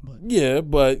company, Yeah,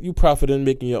 but you profit in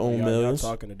making your own Y'all millions.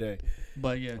 talking today.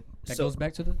 but yeah, that So- goes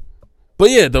back to the. But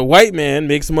yeah, the white man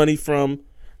makes money from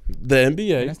the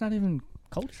NBA. And that's not even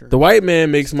culture. The white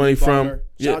man makes money Steve from Ballmer. Shout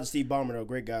yeah. out to Steve Ballmer, though,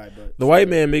 great guy. But The white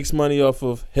man makes money off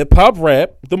of hip hop,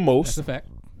 rap the That's most, a fact.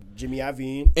 Jimmy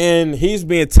Iovine. and he's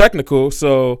being technical,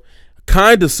 so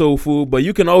kind of soul food. But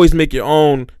you can always make your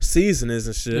own seasonings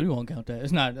and Yeah, shit. we won't count that.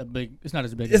 It's not a big. It's not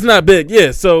as big. It's not big,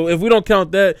 yeah. So if we don't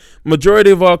count that,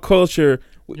 majority of our culture,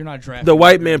 You're not drafting. the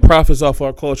white man profits off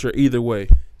our culture either way.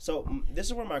 So this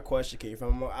is where my question came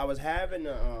from. I was having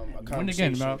a Win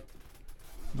conversation. again,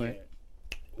 bro. Yeah.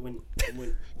 When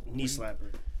knee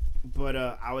slapper. But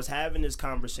I was having this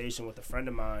conversation with a friend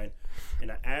of mine,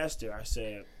 and I asked her. I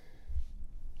said,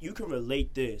 "You can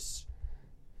relate this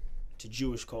to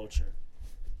Jewish culture.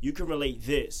 You can relate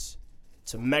this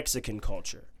to Mexican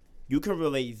culture. You can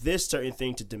relate this certain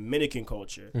thing to Dominican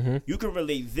culture. Mhm. You can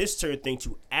relate this certain thing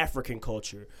to African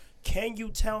culture. Can you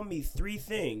tell me 3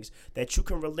 things that you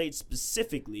can relate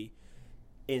specifically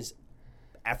is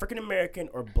African American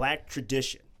or black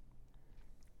tradition?"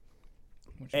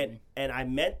 What you mean? And I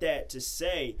meant that to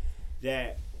say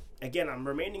that, again, I'm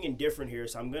remaining indifferent here,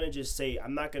 so I'm gonna just say,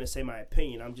 I'm not gonna say my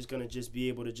opinion. I'm just gonna just be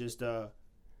able to just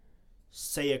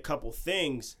say a couple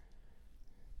things.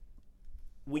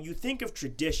 When you think of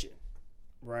tradition,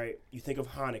 right? You think of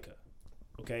Hanukkah,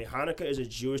 Okay, Hanukkah is a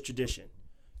Jewish tradition.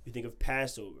 You think of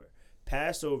Passover.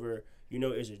 Passover,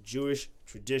 is a Jewish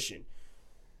tradition.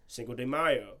 Cinco de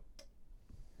Mayo,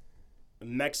 a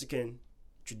Mexican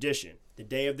tradition. The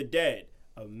Day of the Dead,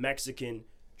 a Mexican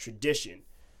tradition.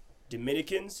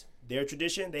 Dominicans, their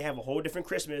tradition, they have a whole different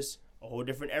Christmas, a whole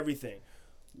different everything.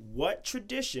 What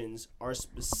traditions are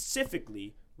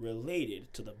specifically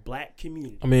related to the black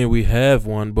community? I mean, we have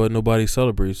one, but nobody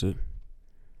celebrates it.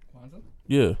 Kwanzaa?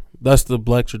 Yeah, that's the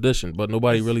black tradition, but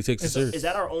nobody really takes it serious. Is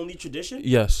that our only tradition?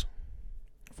 Yes.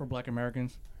 For black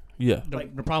Americans. Yeah.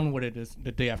 The problem with it is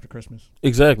the day after Christmas.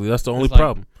 Exactly. That's the only It's like-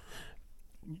 problem.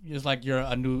 It's like you're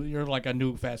like a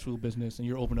new fast food business and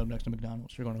you're open up next to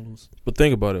McDonald's. You're gonna lose. But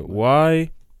think about it.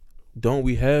 Why don't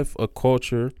we have a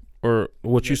culture or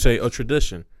what you say, a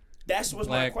tradition? That's what's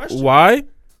my Black- question. Why?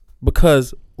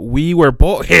 Because we were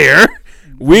bought here.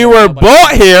 We were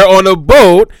bought here on a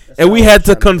boat, and we had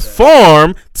to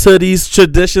conform to these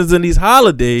traditions and these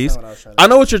holidays. I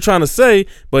know what you're trying to say,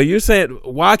 but you're saying,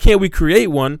 why can't we create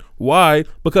one? Why?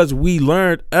 Because we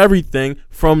learned everything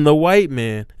from the white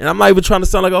man. And I'm not even trying to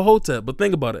sound like a hotep, but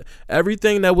think about it.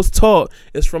 Everything that was taught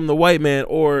is from the white man,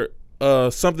 or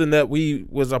something that we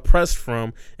was oppressed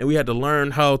from, and we had to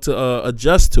learn how to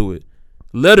adjust to it.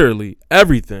 Literally,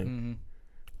 everything. Mm-hmm.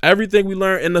 Everything we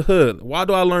learn in the hood. Why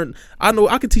do I learn? I know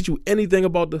I can teach you anything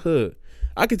about the hood.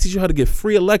 I can teach you how to get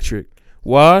free electric.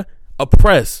 Why?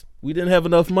 Oppressed. We didn't have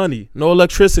enough money. No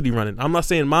electricity running. I'm not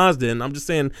saying mines didn't. I'm just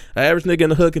saying an average nigga in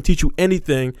the hood can teach you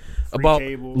anything about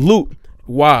cable. loot.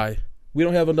 Why? We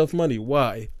don't have enough money.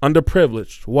 Why?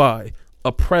 Underprivileged. Why?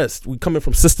 Oppressed. We coming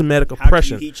from systematic How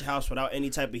oppression. can you heat your house without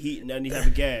any type of heat and any type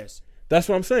of gas? That's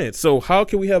what I'm saying. So how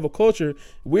can we have a culture?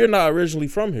 We're not originally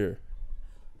from here.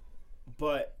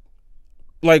 But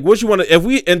Like, what you want to, if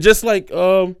we, and just like,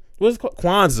 what's it called?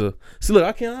 Kwanzaa. See, look,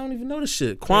 I don't even know this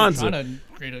shit. Kwanzaa. Trying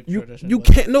to create a You tradition, you but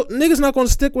can't, no, niggas not going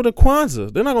to stick with a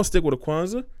Kwanzaa. They're not going to stick with a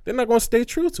Kwanzaa. They're not going to stay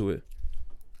true to it.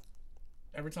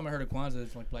 Every time I heard of Kwanzaa,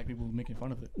 it's like black people making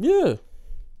fun of it. Yeah.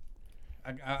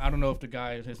 I don't know if the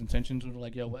guy, his intentions were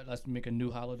like, yo, let's make a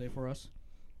new holiday for us.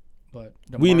 But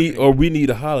We need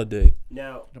a holiday.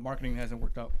 now the marketing hasn't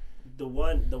worked out. the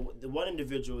one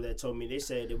individual that told me, they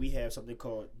said that we have something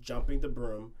called jumping the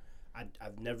broom.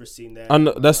 I've never seen that. I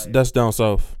know, in my life. that's down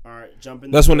south. All right,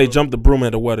 jumping. That's the when they broom. jump the broom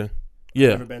at a wedding. Yeah.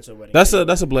 Never been to a wedding.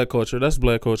 That's a black culture. That's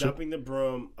black culture. Jumping the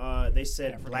broom. They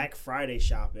said African. Black Friday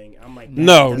shopping. I'm like,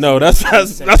 No, that's that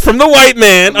doesn't make that's from the white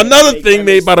man. I'm like, Another that thing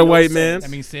made makes by the no white sense. man. That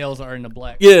means sales are in the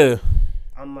black. Yeah.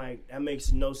 I'm like, that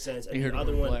makes no sense. They And heard the it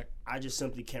other from one, black. I just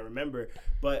simply can't remember.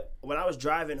 But when I was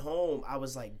driving home, I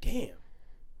was like, damn.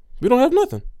 We don't have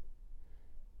nothing.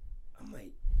 I'm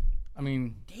like, I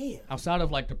mean, damn. outside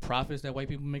of like the profits that white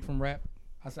people make from rap,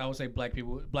 I would say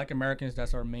black Americans,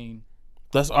 that's our main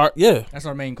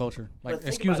culture. Like, But think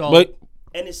excuse about all, But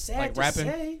And it's sad Like to rapping.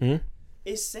 say. Mhm.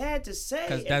 It's sad to say.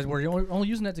 because that's where you're only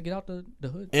using that to get out the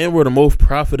hood. and we're the most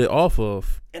profited off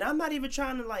of. And I'm not even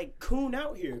trying to like coon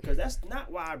out here because that's not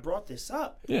why I brought this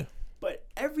up. Yeah. But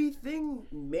everything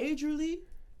majorly,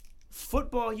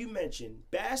 football you mentioned,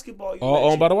 basketball you All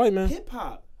mentioned, owned by the white man. hip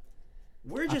hop.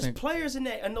 We're just think- players in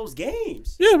those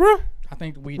games. Yeah, bro. I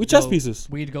think We chess pieces.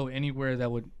 We'd go anywhere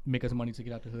that would make us money to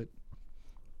get out the hood,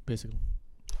 basically.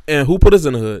 And who put us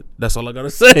in the hood? That's all I gotta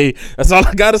say. That's all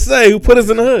I gotta say. Who put us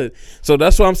in the hood? So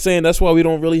that's why I'm saying. That's why we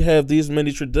don't really have these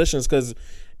many traditions. Because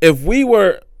if we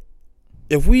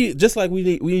just like we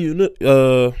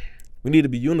need to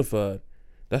be unified.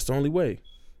 That's the only way.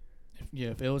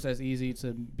 If it was as easy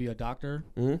to be a doctor,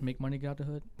 Mhm. make money, get out the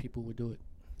hood, people would do it.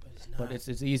 But it's But not.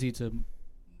 it's easy to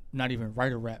not even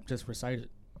write a rap, just recite it.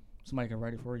 Somebody can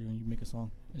write it for you and you make a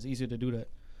song. It's easier to do that.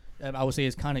 And I would say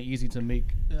it's kind of easy to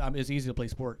make. It's easy to play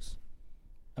sports.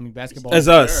 I mean, basketball. It's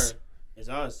us. It's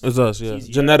us. It's us. Yeah. It's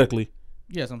easier. Genetically.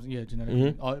 Yeah,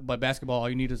 genetically. Mhm. But basketball, all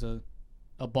you need is a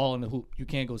ball in the hoop. You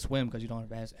can't go swim because you don't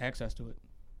have access to it,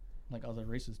 like other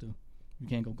races do. You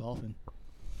can't go golfing.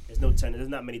 There's no tennis. There's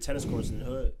not many tennis courts in the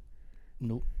hood.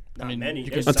 Nope. Not mean, many. you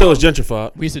There's could- Until it's some.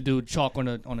 gentrified. We used to do chalk on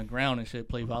the ground and shit,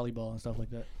 play volleyball and stuff like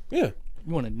that. Yeah.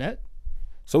 You want a net?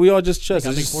 So we all just chess. I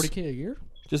It's think just, $40K a year.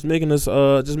 just making us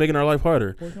just making our life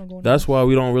harder. That's why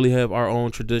we don't really have our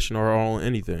own tradition or our own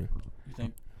anything. You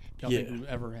think? Y'all Yeah. think we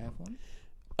ever have one?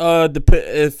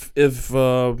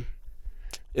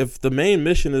 If the main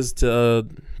mission is to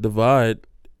divide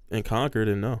and conquer,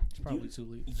 then no. It's probably too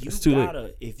late. It's too late.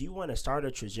 Gotta, if you want to start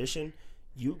a tradition,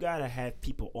 you gotta have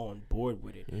people on board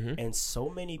with it. Mhm. And so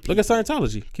many people. Look at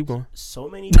Scientology. Keep going. So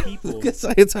many people Look at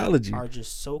Scientology. are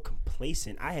just so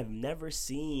complacent. I have never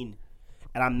seen,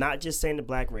 and I'm not just saying the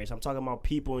black race. I'm talking about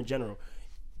people in general.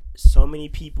 So many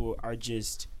people are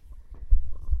just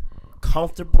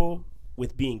comfortable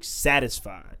with being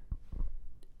satisfied.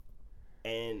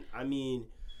 And I mean,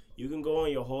 you can go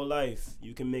on your whole life,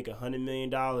 you can make $100 million,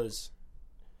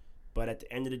 but at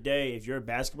the end of the day, if you're a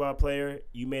basketball player,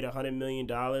 you made $100 million,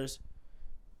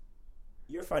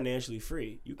 you're financially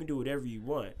free. You can do whatever you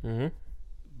want. Mm-hmm.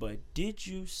 But did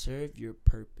you serve your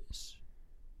purpose?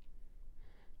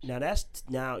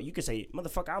 Now you can say,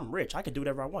 motherfucker, I'm rich. I can do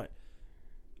whatever I want.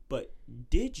 But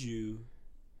did you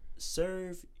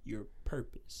serve your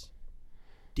purpose?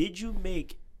 Did you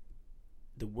make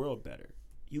the world better?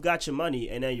 You got your money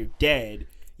and then you're dead.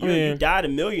 You died a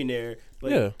millionaire,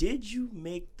 but did you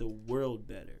make the world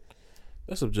better?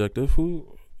 That's subjective.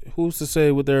 Who's to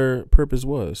say what their purpose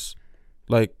was?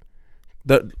 Like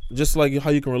that, just like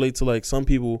how you can relate to, like, some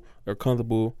people are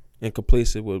comfortable and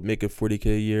complacent with making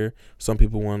 $40K a year. Some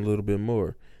people want a little bit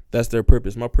more. That's their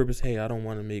purpose. My purpose, hey, I don't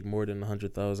want to make more than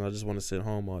 $100,000. I just want to sit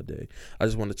home all day. I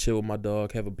just want to chill with my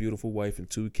dog, have a beautiful wife and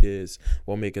 2 kids,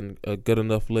 while making a good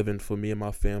enough living for me and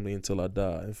my family until I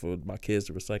die, and for my kids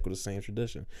to recycle the same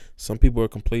tradition. Some people are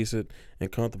complacent and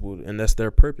comfortable, and that's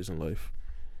their purpose in life.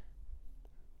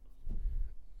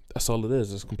 That's all it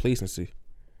is. It's complacency.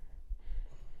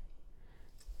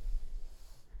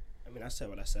 I mean, I said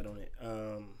what I said on it.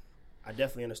 I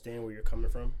definitely understand where you're coming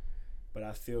from, but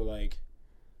I feel like,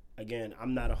 again,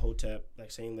 I'm not a hotep,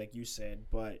 like you said,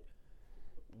 but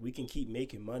we can keep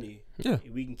making money. Yeah.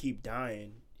 We can keep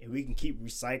dying, and we can keep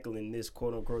recycling this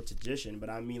quote unquote tradition. But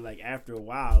I mean, like, after a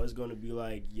while, it's going to be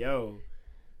like, yo,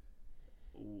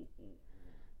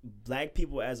 black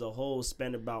people as a whole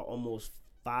spend about almost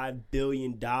 $5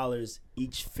 billion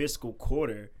each fiscal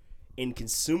quarter in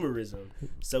consumerism.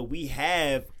 So we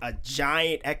have a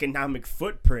giant economic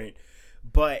footprint,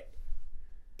 but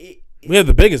we have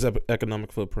the biggest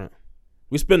economic footprint.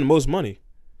 We spend the most money.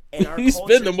 And our we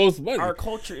spend the most money. Our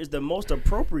culture is the most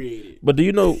appropriated. But do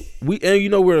you know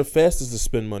we're the fastest to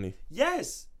spend money?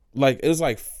 Yes. Like, it was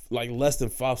like less than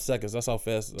 5 seconds. That's how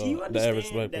fast do you the understand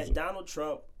average black person. that Donald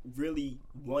Trump really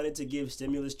wanted to give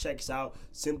stimulus checks out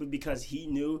simply because he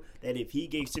knew that if he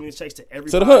gave stimulus checks to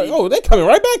everybody, they coming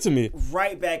right back to me.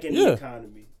 Right back in the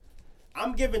economy.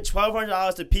 I'm giving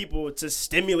 $1,200 to people to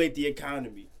stimulate the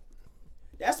economy.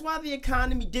 That's why the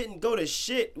economy didn't go to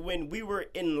shit when we were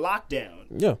in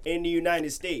lockdown in the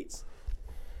United States.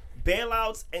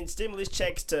 Bailouts and stimulus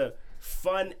checks to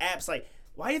fund apps. Like,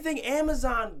 why do you think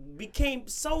Amazon became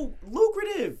so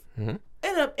lucrative in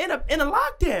a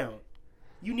lockdown?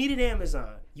 You needed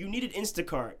Amazon. You needed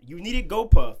Instacart. You needed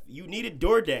GoPuff. You needed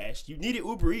DoorDash. You needed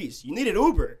Uber Eats. You needed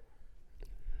Uber.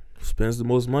 Spends the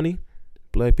most money?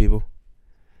 Black people.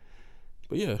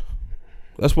 But yeah.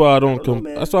 That's why I don't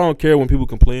that's why I don't care when people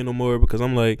complain no more, because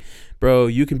I'm like, bro,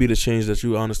 you can be the change that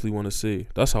you honestly want to see.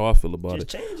 That's how I feel about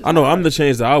it. I know I'm the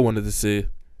change that I wanted to see.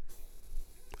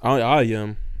 I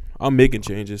am. I'm making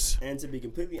changes. And to be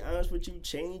completely honest with you,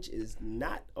 change is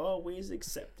not always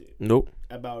accepted. Nope.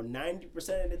 About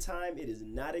 90% of the time, it is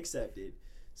not accepted.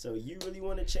 So you really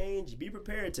want to change, be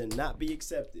prepared to not be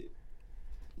accepted.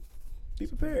 Be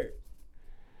prepared.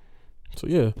 So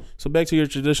yeah. So back to your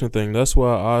tradition thing. That's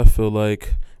why I feel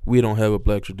like we don't have a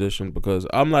black tradition, because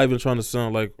I'm not even trying to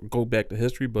sound like go back to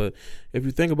history, but if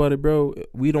you think about it, bro,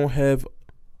 we don't have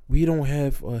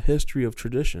a history of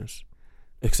traditions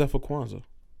except for Kwanzaa.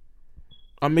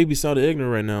 I may be sounding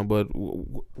ignorant right now, but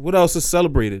what else is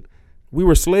celebrated? We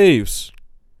were slaves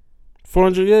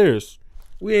 400 years.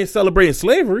 We ain't celebrating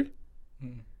slavery.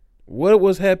 What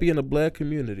was happy in the black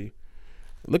community?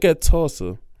 Look at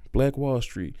Tulsa, Black Wall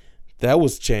Street. That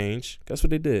was change. Guess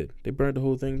what they did? They burned the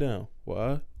whole thing down.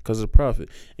 Why? Because of profit.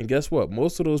 And guess what?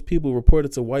 Most of those people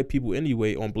reported to white people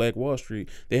anyway on Black Wall Street.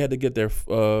 They had to get their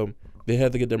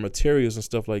materials and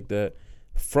stuff like that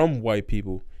from white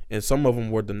people, and some of them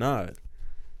were denied.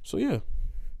 So yeah.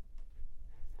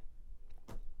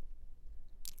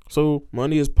 So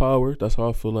money is power. That's how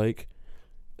I feel like.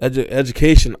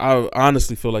 Education, I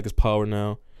honestly feel like it's power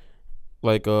now.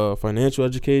 Like financial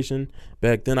education.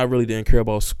 Back then, I really didn't care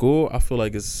about school. I feel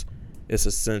like it's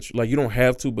essential. Like, you don't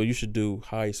have to, but you should do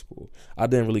high school. I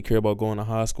didn't really care about going to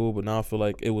high school, but now I feel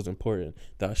like it was important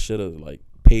that I should have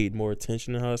paid more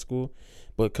attention in high school.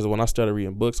 But because when I started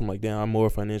reading books, I'm like, damn, I'm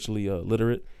more financially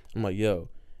literate. I'm like, yo,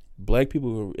 black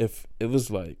people, if it was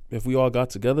like, if we all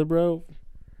got together, bro,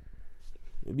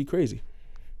 it'd be crazy.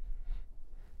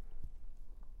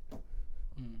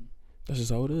 That's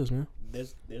just how it is, man.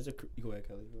 There's a go ahead,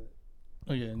 Kelly. Go ahead.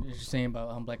 Oh yeah, and you're saying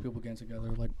about black people getting together,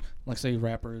 like say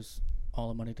rappers, all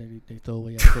the money they throw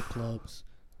away at strip clubs,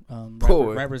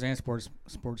 rappers and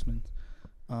sportsmen,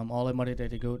 all that money that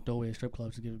they go throw away at strip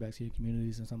clubs to give it back to your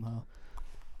communities, and somehow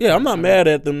Yeah, I'm not mad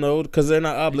at them though, because they're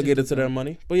not obligated to their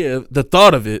money. But yeah, the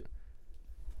thought of it.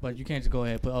 But you can't just go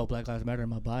ahead and put Black Lives Matter in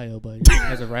my bio. But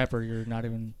as a rapper, you're not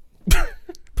even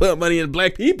put money in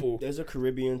black people. There's a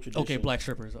Caribbean tradition. okay. Black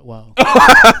strippers. Wow.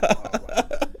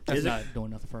 That's not doing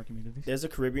nothing for our communities. There's a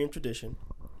Caribbean tradition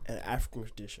and an African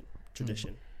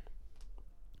tradition.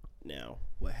 Now,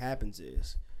 what happens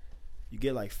is you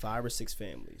get like 5 or 6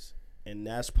 families, and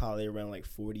that's probably around like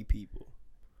 40 people.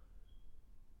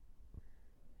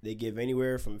 They give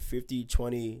anywhere from $50,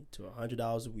 $20 to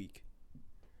 $100 a week.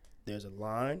 There's a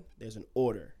line. There's an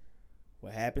order.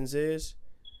 What happens is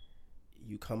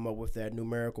you come up with that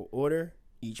numerical order.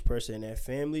 Each person in that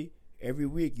family, every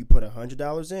week you put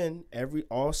 $100 in.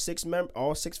 All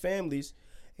six families,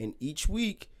 and each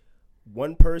week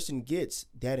one person gets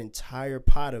that entire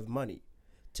pot of money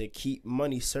to keep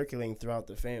money circulating throughout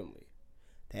the family.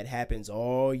 That happens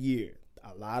all year.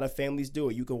 A lot of families do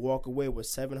it. You can walk away with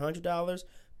 $700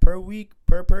 per week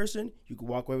per person. You can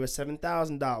walk away with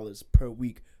 $7,000 per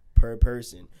week per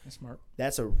person. That's smart.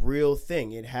 That's a real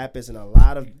thing. It happens in a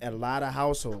lot of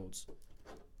households.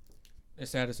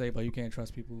 It's sad to say, but you can't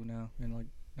trust people now, and like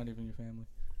not even your family,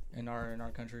 in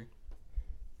our country.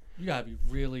 You gotta be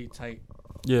really tight.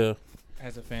 Yeah.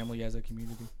 As a family, as a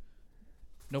community,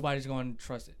 nobody's going to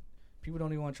trust it. People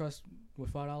don't even want to trust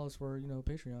with $5 for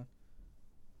Patreon.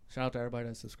 Shout out to everybody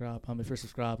that's subscribed. If you're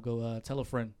subscribed, go tell a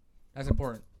friend. That's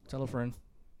important. Tell a friend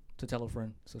to tell a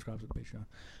friend. Subscribe to the Patreon.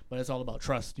 But it's all about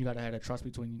trust. You got to have that trust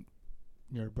between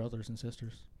your brothers and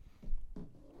sisters.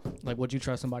 Like, would you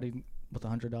trust somebody with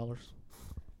 $100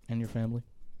 and your family?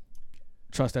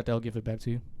 Trust that they'll give it back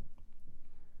to you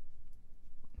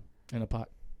in a pot.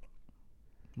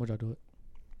 Would y'all do it?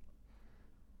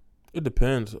 It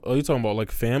depends. Are you talking about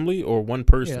like family or one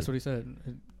person? Yeah, that's what he said.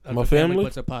 My family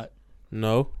puts a pot.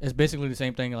 No. It's basically the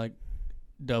same thing. Like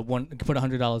the one, you can put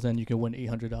 $100 in, you can win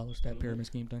 $800. That pyramid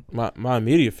scheme thing. My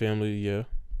immediate family, yeah.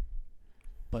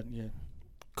 But yeah.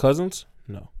 Cousins,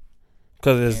 no.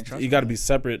 Because you got to be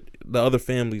separate. The other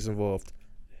families involved.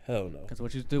 Hell no. Because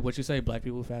what you say, black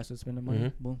people fast to spend the money.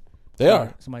 Mm-hmm. Boom. They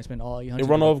are. Somebody spend all $800. They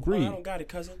run off greed. I don't got it,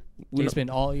 cousin. They spend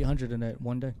all $800 in that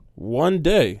one day. One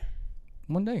day.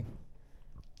 One day.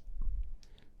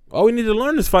 All we need to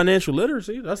learn is financial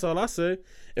literacy. That's all I say.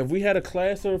 If we had a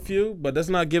class or a few, but that's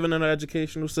not given in our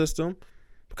educational system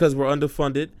because we're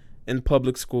underfunded in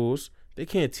public schools, they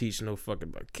can't teach no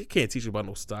fucking. Can't teach you about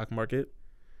no stock market.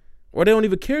 Or they don't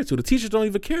even care to. The teachers don't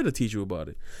even care to teach you about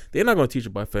it. They're not going to teach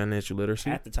you about financial literacy.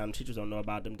 Half the time, teachers don't know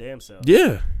about them damn selves.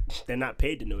 Yeah. They're not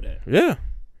paid to know that. Yeah.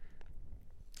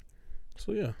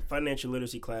 So, yeah. Financial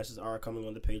literacy classes are coming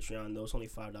on the Patreon, though. It's only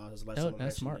 $5.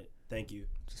 That's smart. Thank you.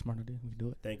 It's a smart idea. We can do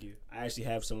it. Thank you. I actually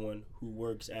have someone who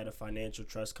works at a financial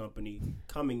trust company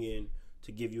coming in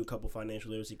to give you a couple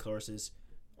financial literacy courses.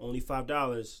 Only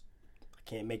 $5. I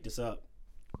can't make this up.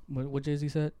 What Jay-Z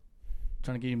said?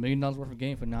 Trying to give you $1 million worth of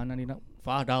game for $9.99,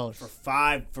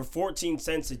 $5 for 14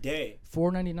 cents a day.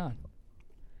 $4.99.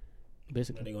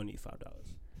 Basically, no, they gonna need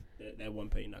 $5. That one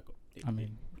pay not go. They gonna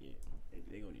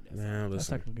need that. Man, that's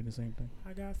technically the same thing.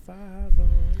 I got 5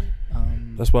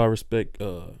 on it. That's why I respect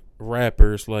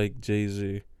rappers like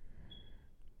Jay-Z.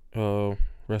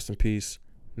 Rest in peace,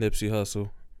 Nipsey Hussle.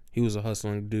 He was a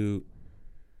hustling dude.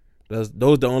 Those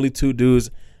the only two dudes.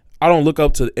 I don't look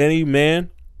up to any man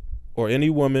or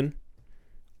any woman.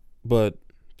 But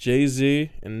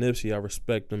Jay-Z and Nipsey, I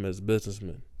respect them as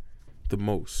businessmen the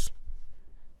most.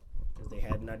 Because they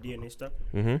had an idea and they stuck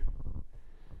with it. Mm-hmm.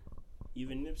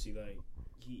 Even Nipsey, like,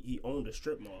 he owned a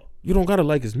strip mall. You don't gotta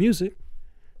like his music.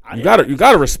 You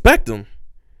gotta respect him.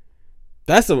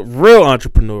 That's a real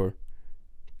entrepreneur.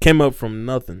 Came up from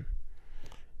nothing.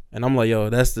 And I'm like,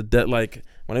 yo, that's like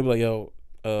when they be like,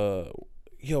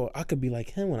 yo, I could be like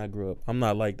him when I grew up. I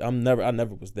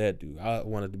never was that dude. I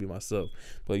wanted to be myself.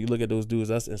 But you look at those dudes,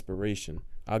 that's inspiration.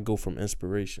 I go from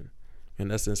inspiration. And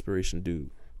that's inspiration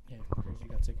dude. Yeah, he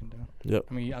got taken down. Yep.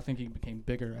 I mean, I think he became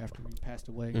bigger after he passed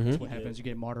away. Mm-hmm. That's what happens. You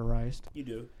get martyrized. You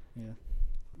do. Yeah.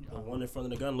 The one in front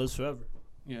of the gun lives forever.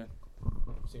 Yeah.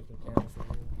 See if the camera for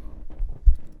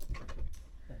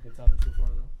good topic so far,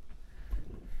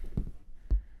 though.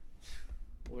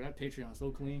 Boy, that Patreon's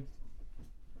so clean.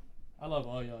 I love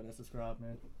all y'all that subscribe,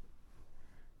 man.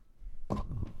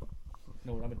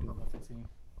 Know what I'm gonna do with my 15?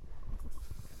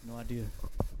 No idea.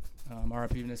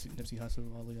 RIP Nipsey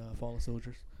Hussle, all the fallen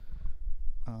soldiers.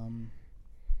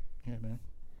 Yeah, man.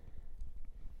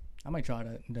 I might try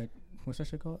that. What's that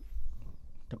shit called?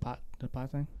 The pot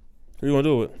thing. Who you wanna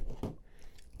do it?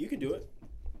 You can do it.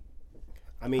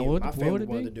 I mean, my family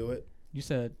wanted to do it. You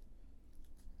said.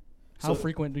 How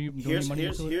frequent do you donate money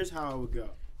into it? Here's how it would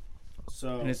go.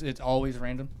 So and it's always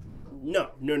random.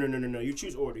 No. You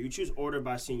choose order. You choose order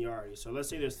by seniority. So let's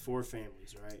say there's 4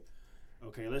 families, right?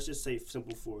 Okay, let's just say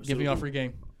simple 4. Give me a free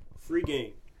game. Free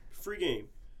game.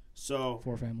 So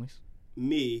 4 families.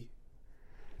 me,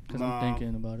 Because Mom, I'm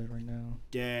thinking about it right now.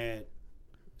 dad,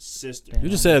 sister. Damn. You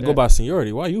just said go by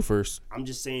seniority. Why you first? I'm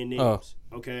just saying names.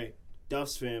 Oh. Okay.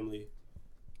 Duff's family.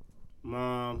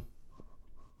 Mom,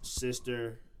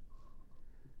 sister,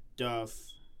 Duff.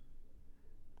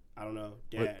 I don't know.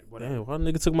 Dad. Whatever. Damn, why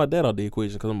nigga took my dad out the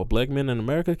equation? Because I'm a black man in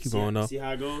America? Keep going now. See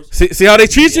how it goes? See how they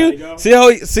treat See how they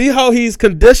you? go? See how he's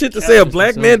conditioned to say a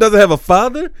black man doesn't have a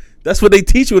father? That's what they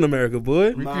teach you in America,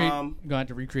 boy. Mom. You're going to have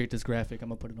to recreate this graphic. I'm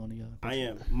going to put it on the I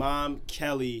am. Mom,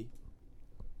 Kelly,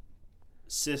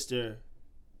 sister,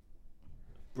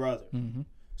 brother. Mm-hmm.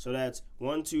 So that's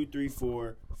 1, 2, 3,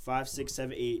 4, 5, 6,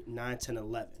 7, 8, 9, 10,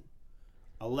 11.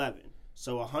 11.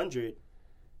 So 100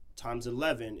 times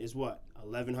 11 is what?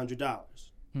 $1,100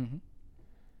 Mm-hmm.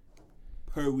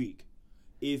 per week.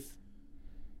 If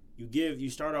you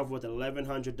start off with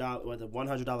 $1,100 with a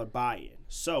 $100 buy-in.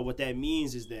 So what that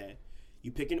means is that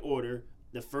you pick an order,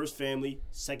 the first family,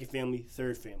 second family,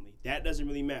 third family. That doesn't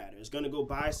really matter. It's gonna go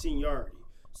by seniority.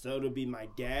 So it'll be my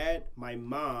dad, my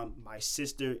mom, my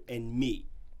sister, and me.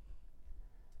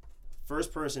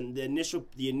 First person, the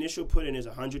initial put in is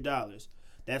 $100.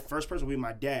 That first person will be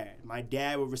my dad. My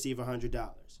dad will receive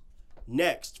 $100.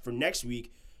 Next, for next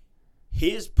week,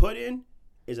 his put in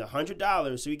is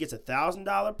 $100, so he gets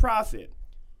 $1,000 profit.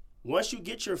 Once you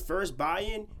get your first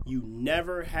buy-in, you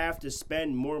never have to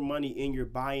spend more money in your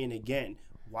buy-in again.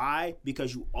 Why?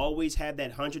 Because you always have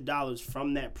that $100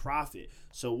 from that profit.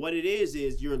 So what it is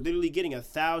you're literally getting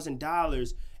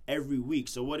 $1,000 every week.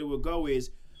 So what it would go is,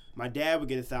 my dad would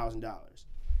get $1,000.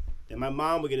 Then my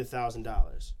mom would get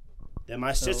 $1,000. Then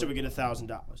my sister would get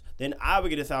 $1,000. Then I would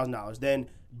get $1,000. Then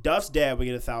Duff's dad would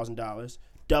get $1,000.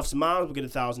 Duff's mom would get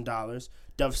 $1,000.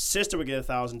 Duff's sister would get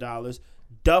 $1,000.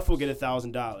 Duff will get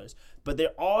 $1,000. But they're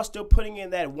all still putting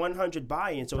in that 100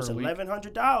 buy-in. So it's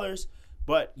 $1,100,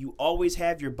 but you always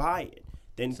have your buy-in.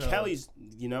 Then So- Kelly's,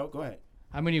 go ahead.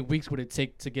 How many weeks would it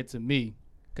take to get to me?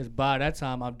 Because by that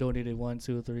time, I've donated $1,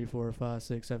 2, 3, 4, 5,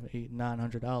 6, 7, 8,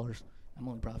 $900. I'm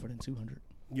only profiting $200.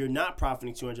 You're not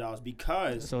profiting $200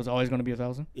 because So it's always going to be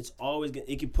 $1,000. it's always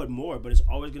it can put more, but it's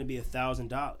always going to be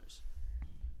 $1,000.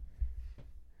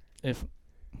 If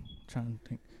trying to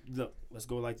think, Look, let's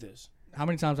go like this. how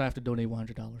many times I have to donate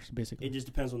 $100? Basically, It just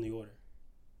depends on the order.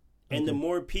 And the Okay.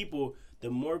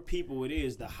 more people it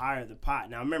is, the higher the pot.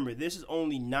 Now remember, this is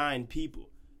only 9 people.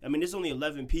 I mean, this is only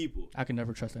 11 people. I can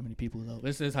never trust that many people though.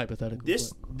 This is hypothetical.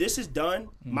 This is done.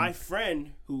 My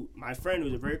friend who's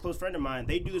a very close friend of mine,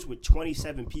 they do this with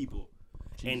 27 people,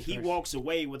 and he walks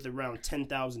away with around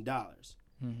 $10,000.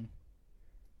 Mm-hmm.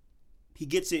 He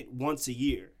gets it once a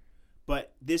year,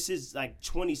 but this is like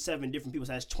 27 different people.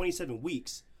 So that's 27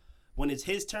 weeks. When it's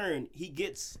his turn, he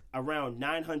gets around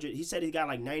 $900. He said he got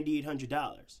like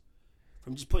 $9,800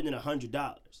 from just putting in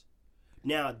 $100.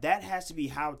 Now, that has to be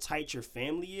how tight your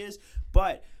family is,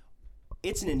 but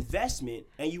it's an investment,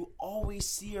 and you always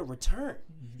see a return.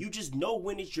 You just know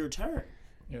when it's your turn.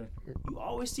 Yeah. You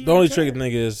always see The a only return. tricky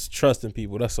thing is trusting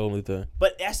people. That's the only thing.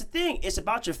 But that's the thing. It's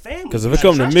about your family. 'Cause if You it gotta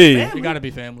come to trust me- your family. You got to be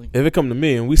family. If it come to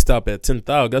me and we stop at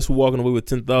 10,000, guess who walking away with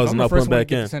 10,000 I'm not the first putting one to back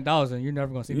get in? 10,000. You're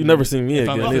never gonna see. You never see me If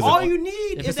I'm- again. But Is it? all you need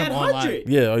If is it's that online. 100.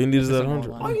 Yeah, all you need is If it's that an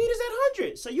 100. online. All you need is that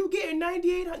 100. So you getting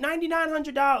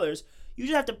 $9,900. You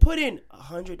just have to put in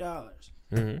 $100.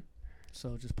 Mm-hmm.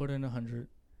 So just put in 100.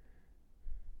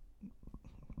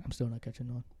 I'm still not catching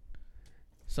on.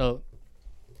 So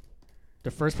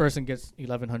the first person gets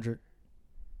 1,100.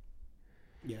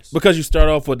 Yes. Because you start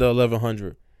off with the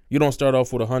 1,100. You don't start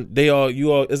off with 100.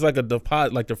 It's like a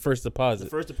deposit, like the first deposit. The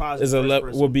first deposit Is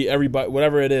will be everybody,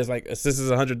 whatever it is. Like since this is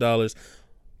 $100,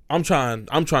 I'm trying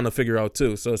to figure out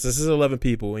too. So since this is 11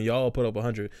 people and y'all put up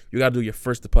 100, you gotta do your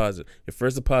first deposit. Your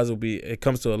first deposit it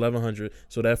comes to 1,100.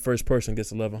 So that first person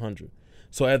gets 1,100.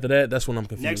 So after that, that's when I'm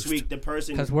confused. Next week, the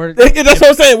person. Because we're. That's what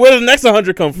I'm saying. Where does the next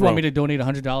 100 come You want from? me to donate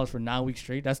 $100 for 9 weeks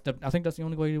straight? I think that's the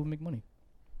only way you would make money.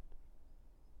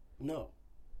 No.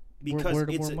 Where Because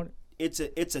the more money?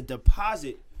 it's a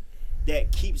deposit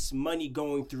that keeps money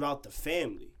going throughout the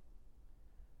family.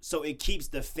 So it keeps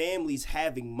the families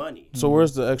having money. So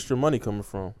where's the extra money coming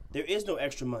from? There is no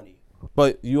extra money.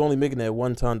 But you only making that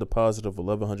one-time deposit of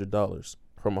 $1,100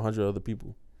 from 100 other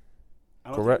people. I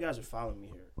don't Correct. think you guys are following me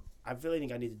here. I really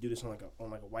think I need to do this on like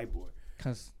a whiteboard.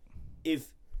 Because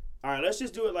All right, let's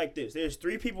just do it like this. There's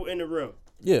 3 people in the room.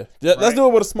 Yeah, let's Right. do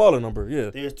it with a smaller number. Yeah,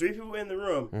 There's 3 people in the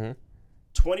room. Mhm.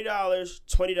 $20,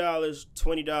 $20,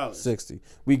 $20. 60.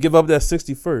 We give up that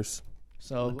 60 first.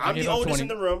 so I'm the oldest in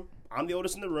the room. I'm the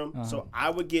oldest in the room, so I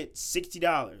would get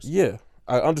 $60. Yeah,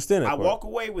 I understand that. I part. walk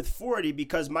away with 40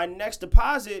 because my next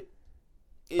deposit.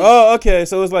 Oh, okay.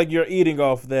 So it's like you're eating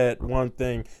off that one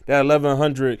thing. That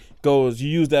 1,100 goes. You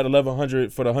use that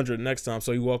 1,100 for the 100 next time,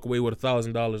 so you walk away with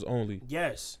 $1,000 only.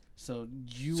 Yes. So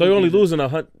you're only losing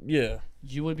 100. Yeah.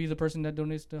 You would be the person that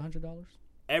donates the $100.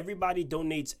 Everybody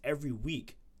donates every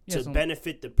week to so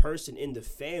benefit the person in the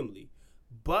family,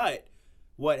 but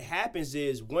what happens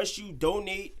is once you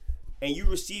donate and you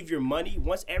receive your money,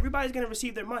 once everybody's gonna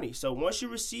receive their money. So once you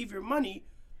receive your money,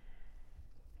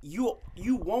 you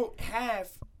won't have.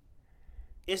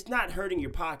 It's not hurting your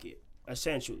pocket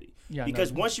essentially,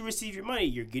 because once you receive your money,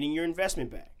 you're getting your investment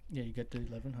back. Yeah, you get the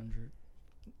 1,100.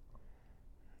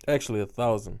 Actually,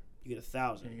 1,000. You get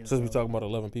 1,000. Since we're talking about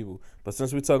 11 people, but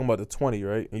since we're talking about the 20,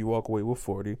 right, and you walk away with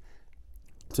 40,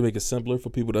 to make it simpler for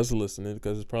people that's listening,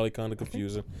 because it's probably kind of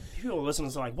confusing. People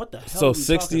listening to like, what the hell? So are you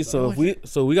 60. talking about?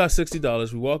 So we got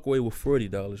 $60. We walk away with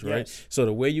 $40, right? Yes. So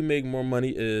the way you make more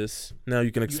money is now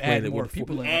you can explain it. More with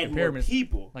people in add like a more pyramid,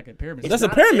 people. like a pyramid. That's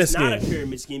scheme. a pyramid It's not a scheme.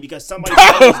 pyramid scheme because somebody's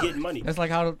always getting money. That's like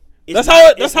how. That's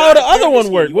how the other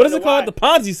one worked. What is it called? The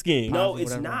Ponzi scheme. No, Ponzi,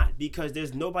 it's whatever. not, because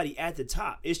there's nobody at the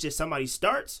top. It's just somebody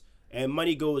starts and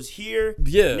money goes here.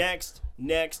 Yeah. Next.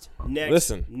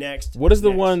 Listen. Next. What is the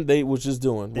next. one they was just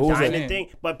doing? The What was diamond that? thing?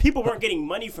 But people weren't getting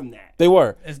money from that. They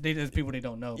were. It's people they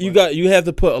don't know. You but have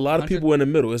to put a lot of 100 people in the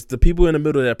middle. It's the people in the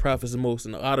middle that profits the most,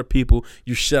 and a lot of people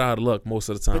you shit out of luck most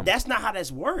of the time. But that's not how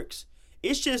this works.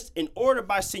 It's just in order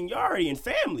by seniority and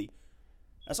family.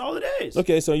 That's all it is.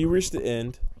 Okay, so you reach the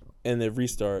end, and it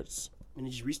restarts. And it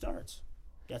just restarts.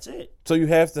 That's it. So you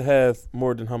have to have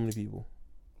more than how many people?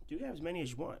 You can have as many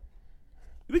as you want.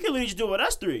 We can literally just do it with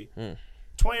us three. Mm.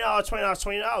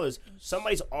 $20.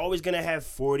 Somebody's always going to have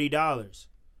 $40.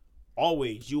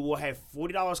 Always. You will have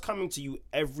 $40 coming to you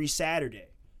every Saturday.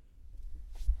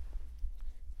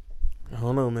 I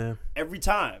don't know, man. Every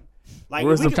time. Like,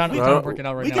 Where's we the could- I'm we trying could- to work it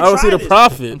out right we now. could I don't see try the this.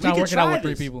 profit. I'm trying to We work could it out try with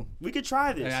 3 this. people. We could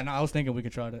try this. Yeah, I was thinking we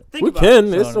could try that. Think We about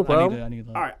can. it. It's no problem. I need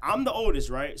All right, I'm the oldest,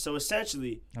 right? So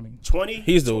essentially, I mean, 20.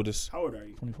 He's the oldest. How old are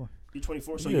you? 24. You're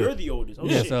 24. So Yeah. you're the oldest. Oh,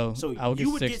 Yeah. shit. So I would you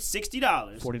get would get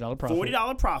 $60. $40 profit.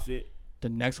 $40 profit. The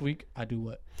next week, I do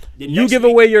what? The You next give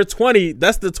week- away your 20.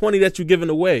 That's the 20 that you're giving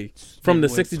away from the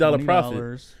With $60 profit.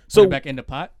 $20, So- put it back in the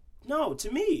pot. No,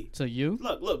 to me. So you.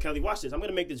 Look, Kelly, watch this. I'm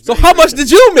gonna make this. So very, how very much did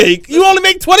simple. you make? You only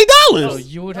make $20. So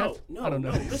you would have. No, I don't know.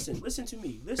 Listen to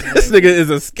me. Listen. This nigga is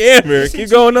a scammer. Listen Keep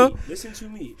to going me. up. Listen to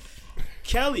me.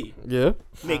 Kelly Yeah.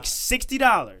 makes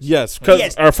 $60. Yes, because He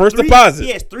has our first three- deposit.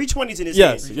 He has 3 20s in his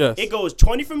Yes, hand. yes. It goes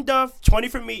 20 from Duff, 20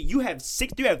 from me. You have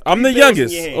 6. You have. I'm 3 the bills in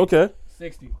youngest. your hand. Okay.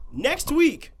 60. Next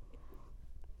week,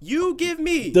 you give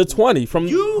me. The 20 from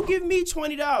You give me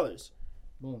 $20.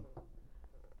 Boom.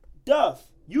 Duff,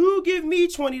 you give me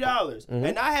 $20, Mm-hmm.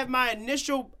 and I have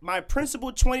my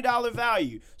principal $20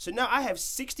 value. So now I have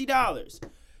 $60.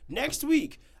 Next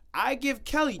week, I give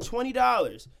Kelly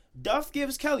 $20. Duff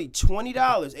gives Kelly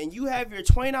 $20, and you have your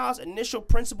 $20 initial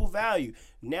principal value.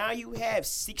 Now you have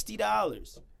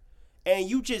 $60, and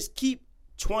you just keep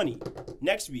 20.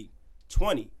 Next week,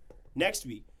 20. Next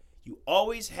week, you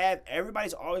always have.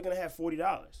 Everybody's always gonna have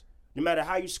 $40, no matter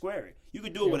how you square it. You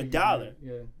could do it with $1.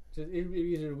 Yeah. Just it'd be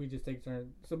easier if we just take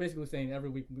turns. So basically, saying every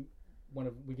week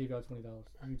we gave y'all $20,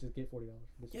 you just get $40.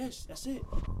 Yes, that's it.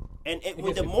 And guess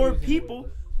with the it's more confusing people,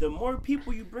 with the more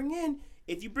people you bring in.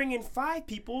 If you bring in 5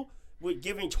 people with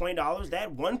giving $20,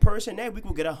 that one person that week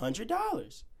will get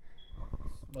 $100.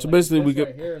 But So basically we this get-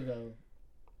 right here though.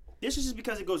 This is just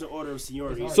because it goes in order of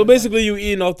seniority. It's So hard. basically, you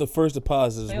eating off the first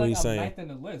deposit is Say what like he's I'm saying. ninth in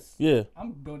the list. Yeah,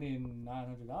 I'm donating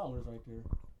 $900 right there.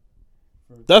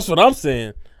 For that's what I'm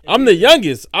saying. I'm the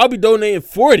youngest. I'll be donating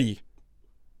 40.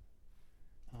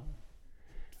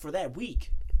 For that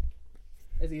week,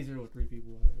 It's easier with 3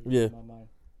 people. Yeah. In my mind.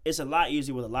 it's a lot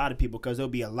easier with a lot of people because there'll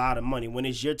be a lot of money. When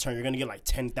it's your turn, you're gonna get like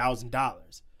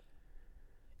 $10,000,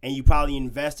 and you probably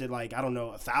invested like I don't know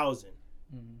 $1,000.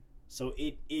 Mm-hmm. So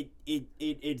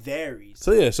it varies.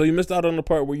 So yeah, so you missed out on the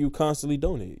part where you constantly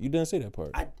donate. You didn't say that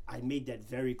part. I made that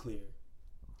very clear.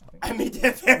 I made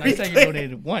that very Now you said clear. you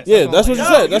donated once. Yeah, all that's I'm what you like,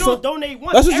 No, said. you That's don't what- donate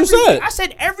once. that's what you every said. week. I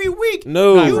said every week.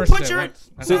 No. Nah, You first put said your. once.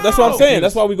 I See, said- that's what I'm No. saying.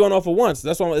 That's why we going off of once.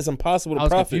 That's why it's impossible I to was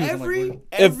profit. confused.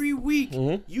 Every week,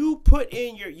 Mhm. you put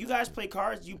in your. You guys play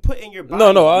cards. You put in your. No,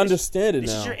 I buy-in. understand it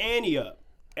This now. is your ante up.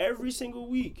 Every single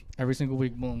week. Every single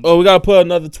week, boom. Oh, we gotta put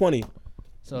another 20.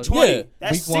 So 20. Yeah.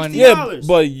 That's Week one- Yeah, $60.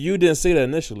 but you didn't say that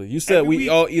initially. You said Every we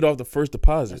week. all eat off the first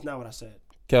deposit. That's not what I said.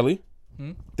 Kelly,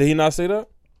 Hmm? did he not say that?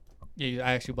 yeah,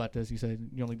 I asked you about this. You said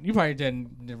you probably didn't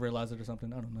realize it or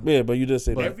something. I don't know. Yeah, but you did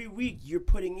say that. Every week, you're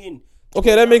putting in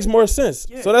Okay, that makes more sense.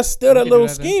 Yeah. So that's still We that can do little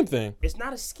that then. scheme thing. It's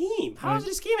not a scheme. How is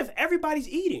it a scheme if everybody's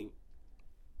eating?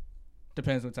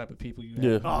 Depends what type of people you have.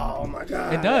 Yeah. Oh my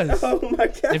god. It does. Oh my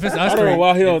god. If it's us I don't know three,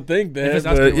 why he don't think that, it's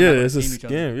us but three, yeah, we're not it's a gonna team each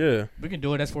other. scam. Yeah. we can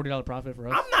do it. That's $40 profit for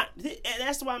us. I'm not, and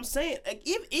that's what I'm saying. Like,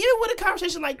 even with a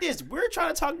conversation like this, we're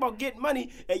trying to talk about getting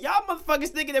money, and y'all motherfuckers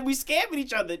thinking that we scamming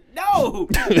each other. No,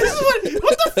 this is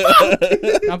what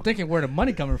the fuck? I'm thinking where the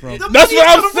money coming from. The That's money what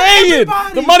is I'm coming from saying.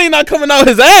 everybody. The money not coming out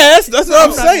his ass. That's what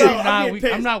I'm saying. I'm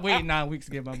getting I'm not pissed. waiting 9 weeks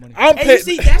to get my money. I'm And you pissed.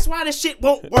 see, that's why the shit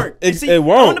won't work. You It- see, it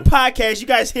won't. On the podcast, you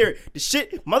guys hear it. The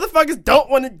shit, motherfuckers don't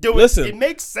want to do it. Listen. It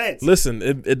makes sense. Listen,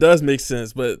 it does make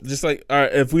sense, but just like, all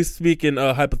right, if we speaking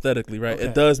hypothetically, right, Okay.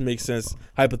 it does make sense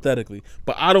hypothetically.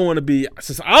 But I don't want to be,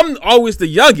 since I'm always the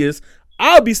youngest,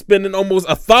 I'll be spending almost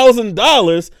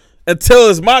 $1,000 until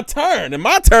it's my turn, and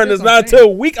my turn That's is what not I'm saying.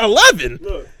 until week 11.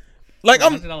 Look, Like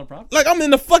I'm, $100 profit. like I'm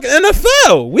in the fucking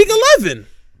NFL, week 11,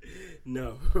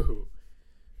 no.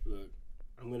 Look,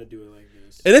 I'm gonna do it like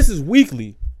this. and this is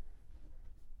weekly.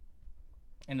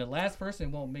 And the last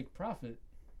person won't make profit.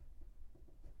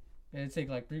 And it take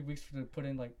like 3 weeks to put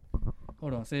in like.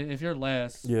 Hold on. Say if you're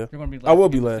last, Yeah. you're gonna be. Last I will to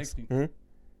be get to last. 60. Mhm.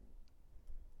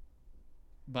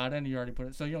 By then you already put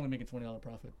it, so you're only making $20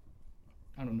 profit.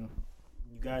 I don't know.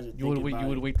 You guys are You would thinking wait. about You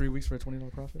would it. wait 3 weeks for a $20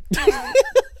 profit.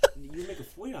 You make a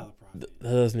 $40 profit. That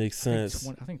does make sense.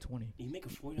 I think 20. You make a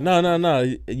 $40.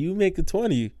 No. You make it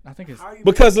 20 I think it's. How are you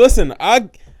because listen,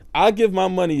 I give my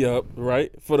money up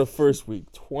right for the first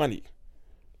week 20.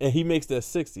 And he makes that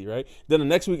 60, right? Then the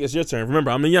next week is your turn.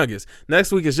 Remember, I'm the youngest.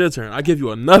 Next week is your turn. I give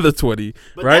you another 20,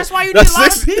 But right? that's why you need a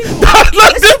lot of people.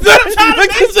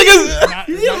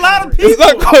 You need a lot of It's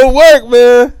not people. gonna work,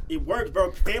 man. It works,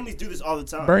 bro. Families do this all the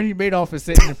time. Bernie Madoff is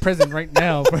sitting in prison right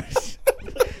now for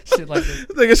shit like this.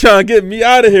 This nigga's trying to get me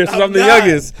out of here since I'm the not.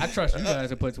 youngest. I trust you guys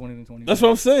to put 20 and 20. That's what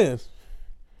I'm saying.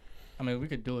 I mean, we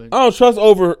could do it. I don't trust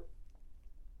over.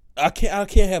 I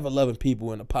can't have 11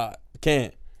 people in a pot. I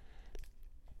can't.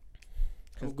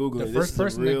 I'm Googling. The This first is a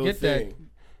person to real get that- thing.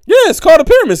 Yeah, it's called a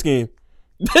pyramid scheme.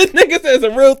 This nigga says it's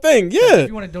a real thing. Yeah, If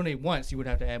you want to donate once, you would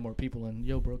have to add more people. And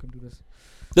yo, bro, come do this.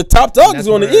 the top dog That's is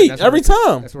going to where- eat that's every where-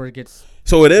 time. That's where it gets.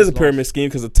 So it is a Lost. pyramid scheme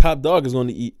because the top dog is going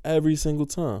to eat every single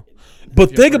time.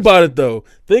 But Your think first- about it though.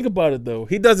 Think about it though.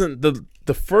 He doesn't.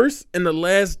 The first and the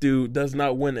last dude does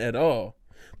not win at all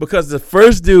because the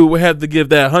first dude will have to give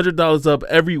that $100 up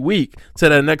every week to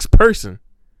that next person.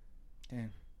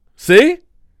 Damn. See?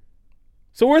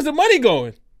 So where's the money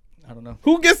going? I don't know.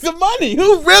 Who gets the money?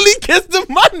 Who really gets the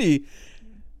money?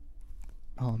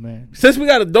 Oh man. Since we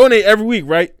got to donate every week,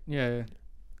 right? Yeah.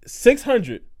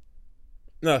 600.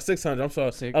 No, 600. I'm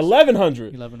sorry. Six.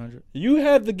 1,100. 1,100. You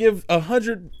have to give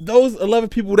 100. Those 11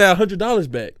 people that $100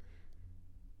 back.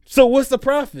 So what's the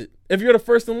profit if you're the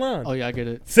first in line? Oh yeah, I get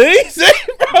it. See,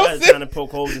 You bro. guys are trying to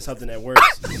poke holes in something that works.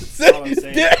 That's all I'm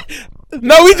saying.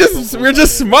 No, we're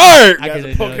just smart. I You guys get are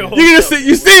it. poking Dog. holes. You just see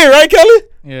it, right, Kelly?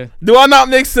 Yeah. Do I not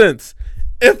make sense?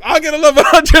 If I get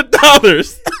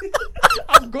 $1,100,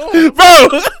 I'm going. bro,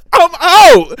 I'm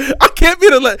out. I can't be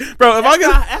the bro. If I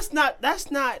get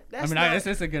That's not. I mean,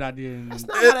 it's a good idea. That's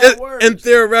not how that works. and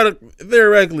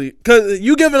theoretically, because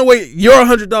you giving away your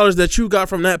 $100 that you got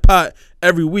from that pot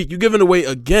every week, you giving away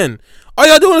again. All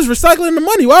y'all doing is recycling the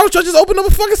money. Why don't y'all just open up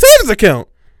a fucking savings account?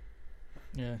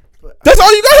 Yeah. That's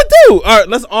all you gotta do. All right,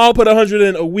 let's all put 100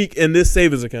 in a week in this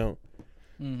savings account.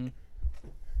 Mm-hmm.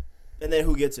 And then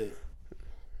who gets it?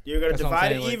 You're gonna That's what I'm divide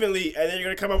saying, it like- evenly, and then you're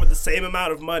gonna come up with the same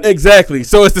amount of money. Exactly.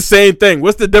 So it's the same thing.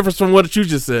 What's the difference from what you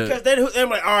just said? Because then I'm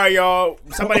like, all right, y'all.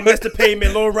 Somebody missed the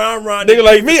payment. Little round. Nigga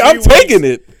like me, I'm taking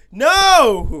it.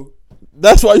 No.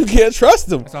 That's why you can't trust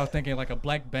them. So I was thinking like a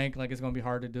black bank, like it's gonna be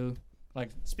hard to do.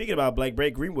 Like Speaking about Black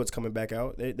Break, Greenwood's coming back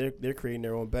out. They're creating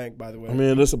their own bank, by the way. I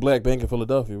mean, there's a black bank in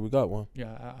Philadelphia. We got one.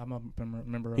 yeah, I'm a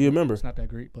member. Of You a it. member? It's not that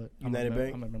great, but United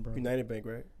Bank? I'm a member. Of it. United Bank,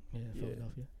 right? Yeah, Yeah.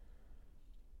 Philadelphia.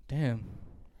 Damn.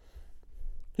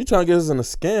 He trying to get us in a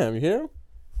scam. You hear?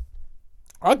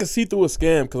 I can see through a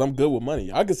scam because I'm good with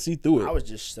money. I can see through I it. was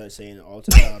just saying an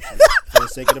alternate option for the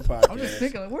sake of the podcast. I'm just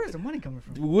thinking, like, where's the money coming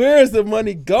from? Where's the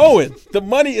money going? The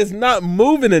money is not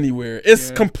moving anywhere. It's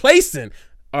Yeah. complacent.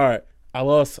 All right,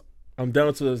 I'm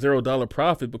down to a $0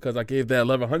 profit because I gave that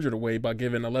 1,100 away by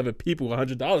giving 11 people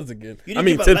 $100 again. You didn't I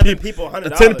mean, give 10 11 people.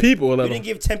 people $100. 10 people, You 11. didn't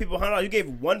give 10 people $100. You gave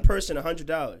one person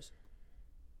 $100.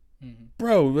 Mm-hmm.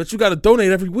 Bro, but you got to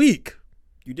donate every week.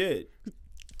 You did.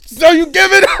 So you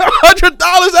giving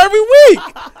 $100 every week.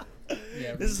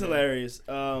 Yeah, This is hilarious.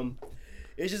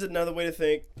 It's just another way to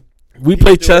think. We People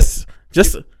play do chess.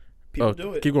 Just People oh,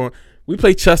 do it. keep going. We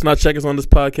play chess, not checkers on this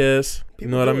podcast. You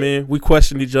People know what I do it. mean? We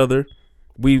question each other.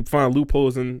 We find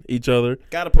loopholes in each other.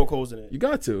 Gotta poke holes in it. You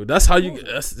got to. That's how you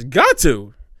got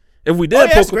to. If we did,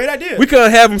 that's a great idea. We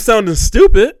couldn't have him sounding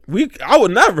stupid. I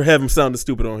would never have him sounding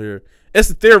stupid on here.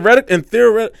 It's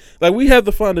theoretical. Like, we have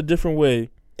to find a different way.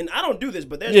 And I don't do this,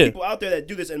 but there's people out there that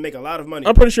do this and make a lot of money.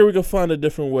 I'm pretty sure we can find a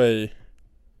different way.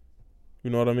 You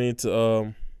know what I mean?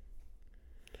 To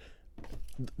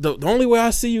the only way I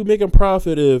see you making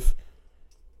profit if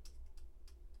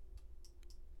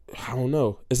I don't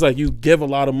know. It's like you give a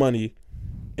lot of money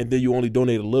and then you only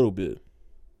donate a little bit.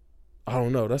 I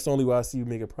don't know. That's the only way I see you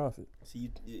make a profit.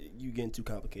 See, you getting too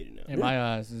complicated now. In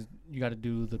my eyes, you got to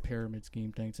do the pyramid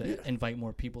scheme thing to invite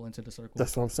more people into the circle.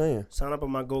 That's what I'm saying. Sign up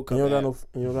on my GoCo. You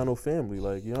don't got no family.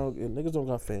 Like, niggas don't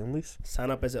got families. Sign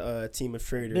up as a team of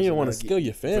traders. Then you don't want to scale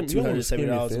your family. For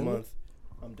 $270 a month.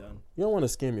 I'm done. You don't want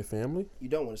to scam your family. You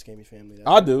don't want to scam your family.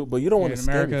 I do, but you don't want to scam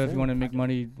your family. In America, if you want to make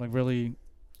money, like, really,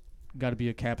 got to be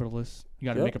a capitalist. You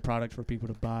got to make a product for people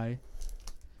to buy.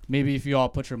 Maybe if you all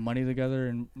put your money together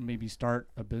and maybe start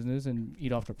a business and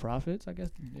eat off the profits, I guess,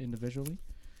 individually.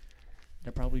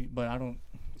 That probably, but I don't.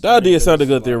 That idea sounded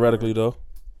good theoretically, though.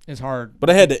 It's hard. But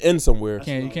it had to end somewhere.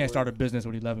 You can't start a business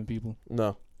with 11 people.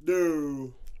 No.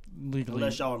 No. Legally.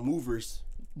 Unless y'all are movers.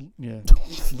 Yeah.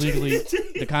 Legally,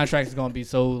 the contract is going to be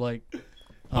so, like,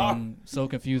 so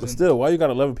confusing. But still, why you got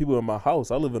 11 people in my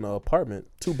house? I live in an apartment,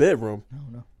 2-bedroom.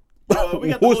 No. We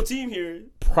got the whole team here.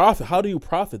 Profit? How do you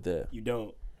profit that? You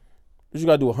don't. You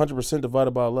got to do 100%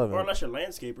 divided by 11. Or unless you're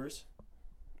landscapers.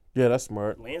 Yeah, that's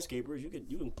smart. Landscapers, you can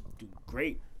do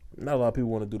great. Not a lot of people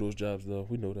want to do those jobs, though.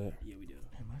 We know that. Yeah, we do.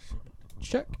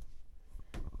 Check.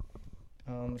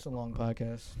 It's a long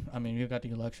podcast. I mean, you got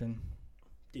the election.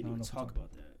 Didn't even talk about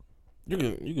that.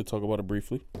 You can talk about it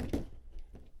briefly.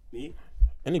 Me?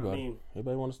 Anybody?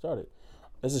 Anybody want to start it?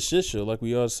 It's a shit show, like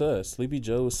we all said. Sleepy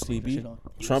Joe is sleepy.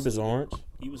 Trump is orange.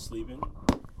 He was sleeping.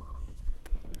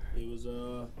 It was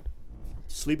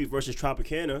Sleepy versus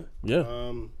Tropicana. Yeah.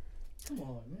 Come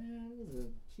on, man. This is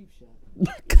a cheap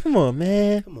shot. Come on,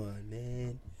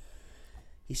 man.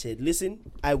 He said, listen,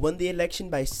 I won the election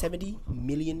by 70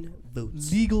 million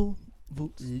votes. Legal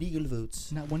votes. Legal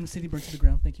votes. Not one city burnt to the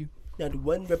ground. Thank you. Not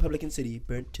one Republican city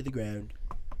burnt to the ground.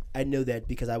 I know that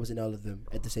because I was in all of them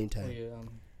at the same time.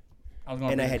 Oh,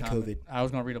 yeah, I had COVID. I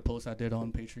was going to read a post I did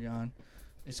on Patreon,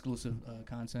 exclusive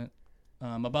content,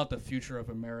 about the future of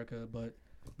America, but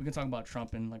we can talk about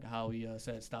Trump and like how he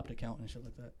said stop the count and shit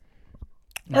like that.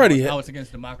 How it's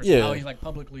against democracy. Yeah. How he's like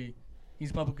publicly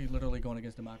literally going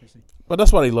against democracy. But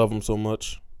that's why they love him so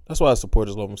much. That's why his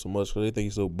supporters love him so much, because they think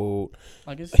he's so bold.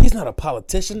 Like he's not a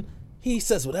politician. He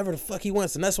says whatever the fuck he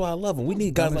wants, and that's why I love him. We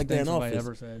need guys like that in office.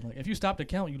 Ever said. Like, if you stop the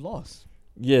count, you lost.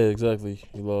 Yeah, exactly.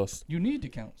 He lost. You need to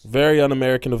count. Very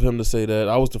un-American of him to say that.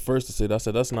 I was the first to say that. I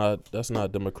said that's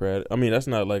not democratic. I mean, that's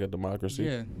not like a democracy.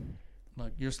 Yeah.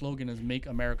 Like, your slogan is "Make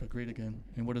America Great Again,"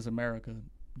 and what is America?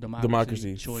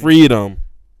 Democracy, choice. freedom.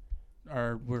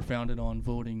 We're founded on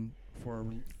voting for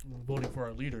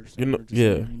our leaders.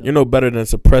 You're no better than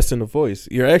suppressing the voice.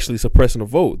 You're actually suppressing the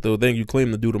vote, the thing you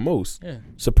claim to do the most. Yeah.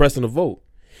 Suppressing the vote.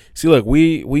 See, look,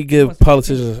 we give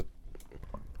politicians,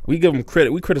 we give them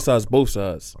credit. We criticize both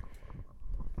sides.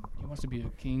 He wants to be a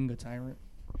king, a tyrant,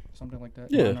 something like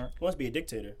that. Yeah. He wants to be a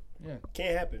dictator. Yeah.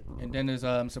 Can't happen. And then his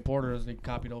supporters, they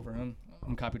copied over him.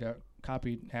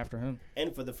 Copied after him.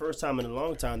 And for the first time in a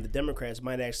long time, the Democrats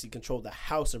might actually control the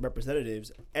House of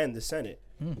Representatives and the Senate.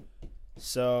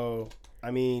 So,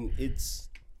 I mean, it's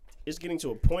getting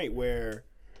to a point where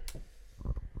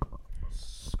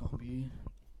it's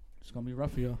gonna be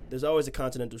rough for y'all. There's always a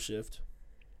continental shift.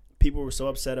 People were so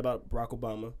upset about Barack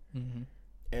Obama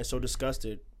and so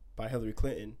disgusted by Hillary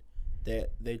Clinton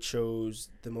that they chose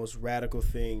the most radical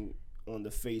thing on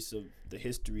the face of the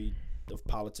history of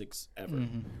politics ever,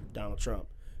 Donald Trump.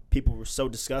 People were so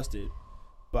disgusted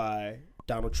by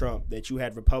Donald Trump that you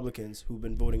had Republicans who've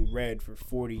been voting red for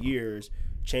 40 years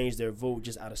change their vote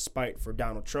just out of spite for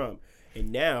Donald Trump. And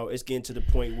now it's getting to the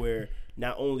point where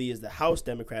not only is the House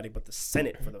Democratic, but the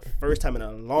Senate, for the first time in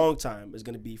a long time, is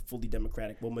going to be fully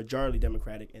Democratic, well, majority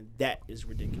Democratic, and that is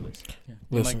ridiculous. Yeah,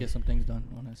 we might get some things done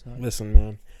on that side. Listen,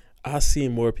 man, I see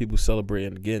more people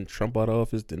celebrating getting Trump out of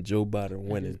office than Joe Biden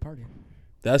winning.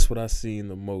 That's what I seen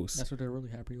the most. That's what they're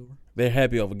really happy over. They're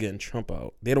happy over getting Trump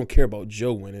out. They don't care about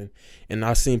Joe winning. And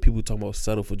I seen people talking about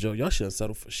settle for Joe. Y'all shouldn't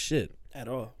settle for shit. At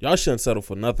all. Y'all shouldn't settle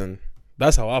for nothing.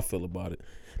 That's how I feel about it.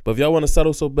 But if y'all want to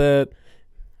settle so bad,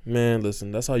 man,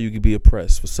 listen, that's how you can be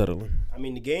oppressed for settling. I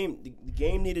mean, the game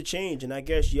need to change, and I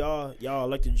guess y'all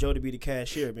elected Joe to be the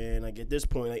cashier, man. Like, at this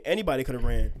point, like, anybody could have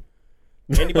ran.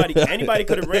 Anybody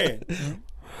could have ran.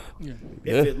 Yeah.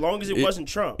 As long as it wasn't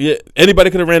Trump. Yeah, anybody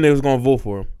could have ran. They was gonna vote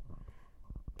for him.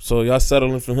 So y'all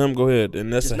settling for him? Go ahead,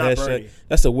 and that's Just a not hashtag. Bernie.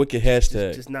 That's a wicked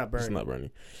hashtag. Just not Bernie. It's not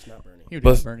Bernie. Just not Bernie. He would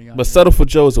But have Bernie on but there. settle for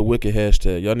Joe is a wicked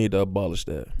hashtag. Y'all need to abolish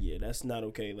that. Yeah, that's not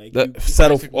okay. Like That you,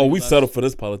 settle. basically We less- settle for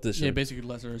this politician. Yeah, basically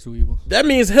lesser is two evils. That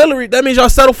means Hillary. That means y'all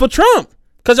settle for Trump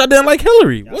because y'all didn't like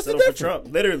Hillary. y'all What's the settle for difference? Trump.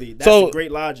 Literally, that's So-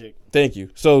 great logic. Thank you.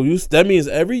 So that means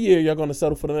every year y'all gonna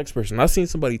settle for the next person. I seen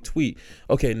somebody tweet,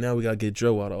 okay, now we gotta get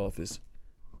Joe out of office.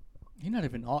 He's not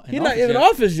even in He's not even in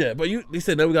office yet, but they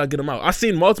said now we gotta get him out. I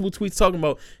seen multiple tweets talking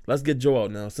about let's get Joe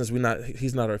out now since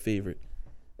he's not our favorite.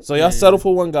 So y'all Yeah. settle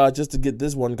for one guy just to get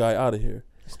this one guy out of here.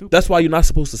 Stupid. That's why you're not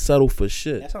supposed to settle for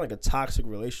shit. That sounds like a toxic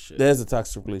relationship. There's a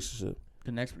toxic relationship.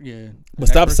 The next, yeah. But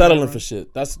stop settling for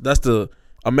shit. That's the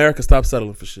America. Stop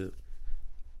settling for shit.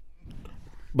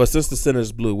 But since the center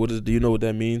is blue, do you know what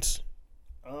that means?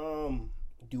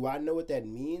 Do I know what that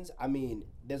means? I mean,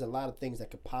 there's a lot of things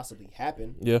that could possibly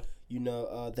happen. Yeah. You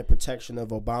know, the protection of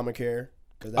Obamacare.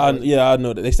 I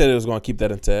know that they said it was going to keep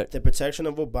that intact. The protection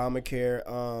of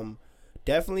Obamacare.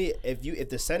 Definitely, if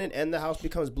the Senate and the House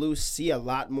becomes blue, see a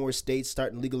lot more states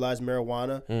starting to legalize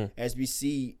marijuana. As we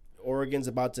see, Oregon's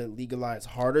about to legalize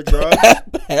harder drugs.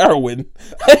 Heroin.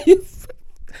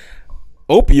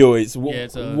 Opioids.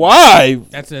 Yeah, Why?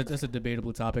 That's a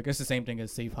debatable topic. It's the same thing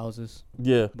as safe houses,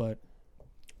 Yeah. but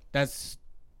that's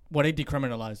they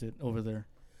decriminalized it over there.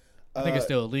 I think it's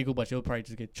still illegal, but you'll probably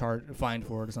just get fined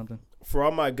for it or something. For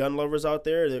all my gun lovers out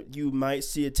there, that you might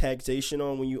see a taxation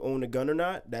on when you own a gun or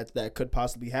not. That could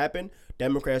possibly happen.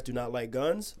 Democrats do not like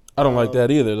guns. I don't like that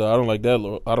either, though. I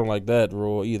don't like that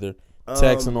rule either.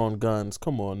 Taxing on guns.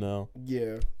 Come on now.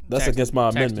 Yeah. That's against my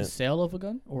tax amendment. the sale of a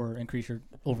gun or increase your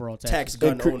overall tax. Tax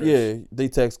gun owners. Yeah, they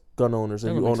tax gun owners. If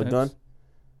That you would own make a gun, sense.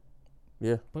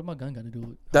 yeah. What my gun got to do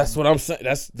with it? That's what I'm saying.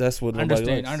 That's what I nobody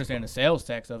understand. likes. I understand the sales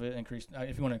tax of it. Increase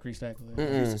if you want to increase that.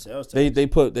 Increase the sales tax.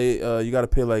 You got to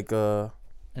pay like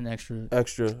An extra.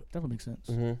 extra That would make sense.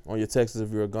 on your taxes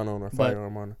if you're a gun owner, or But-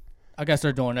 firearm owner. I got to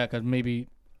start doing that because maybe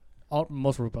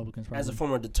most Republicans probably. As a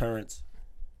form of deterrence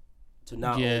to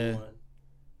not Yeah. own one.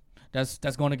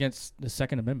 That's going against the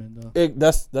Second Amendment though.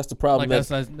 That's the problem. Like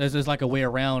that's just like a way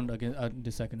around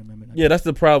the Second Amendment. I Yeah, that's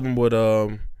the problem with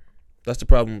that's the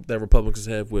problem that Republicans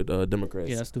have with Democrats.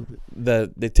 Yeah, that's stupid.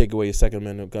 That they take away your Second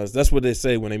Amendment guns. That's what they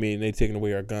say when they taking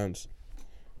away our guns.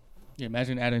 Yeah,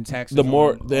 imagine adding taxes. The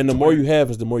more on and the more you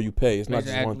have is the more you pay. It's not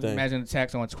imagine just one thing. Imagine the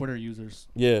tax on Twitter users.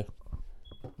 Yeah,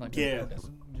 Like, Yeah.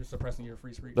 you're suppressing your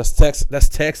free speech. that's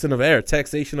taxation of air.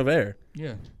 Taxation of air.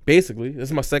 Yeah. Basically, this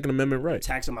is my Second Amendment right.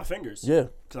 Taxing my fingers. Yeah.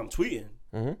 Because I'm tweeting.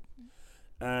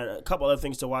 Mm-hmm. A couple other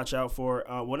things to watch out for.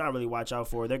 Well, not really watch out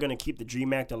for. They're going to keep the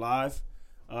DREAM Act alive.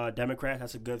 Democrats,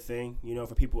 that's a good thing,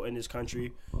 for people in this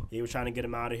country. They were trying to get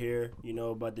them out of here,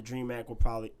 but the DREAM Act will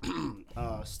probably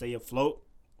stay afloat.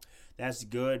 That's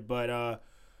good. But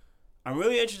I'm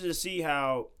really interested to see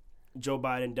how Joe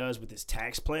Biden does with his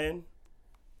tax plan.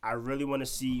 I really want to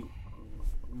see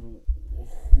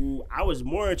who. I was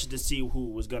more interested to see who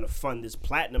was going to fund this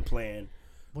platinum plan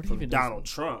What from even Donald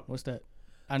Trump. What's that?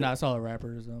 I know I saw a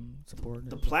rapper's support.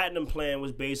 The platinum plan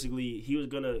was basically he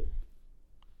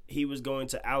was going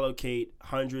to allocate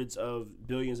hundreds of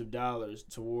billions of dollars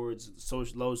towards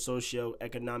low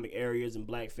socioeconomic areas and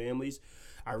black families.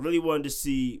 I really wanted to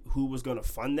see who was going to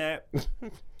fund that.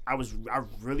 I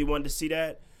really wanted to see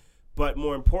that. But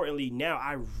more importantly, now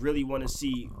I really want to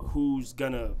see who's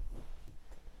going to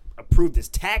approve this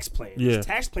tax plan. Yeah. This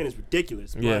tax plan is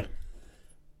ridiculous. But Yeah.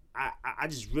 I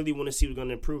just really want to see who's going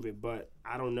to improve it, but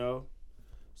I don't know.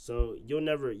 So you'll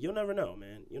never know,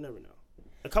 man. You'll never know.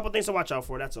 A couple things to watch out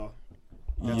for. That's all.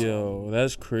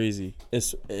 That's crazy.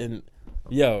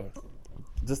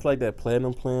 Just like that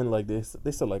platinum plan, like they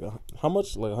said, like how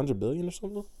much, like 100 billion or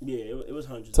something Yeah, it was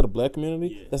hundreds. to the black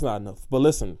community. Yeah. That's not enough. But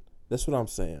listen, that's what I'm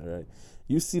saying, right?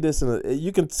 You see this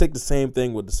you can take the same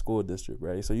thing with the school district,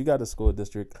 right? So you got a school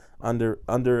district under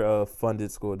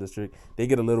funded school district. They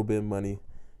get a little bit of money,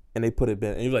 and they put it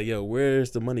back. And you're like, yo, where's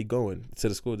the money going to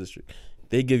the school district?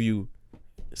 They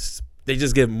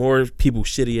just give more people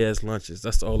shitty ass lunches.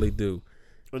 That's all they do.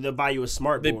 Or they'll buy you a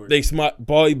smart board. They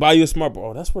buy you a smart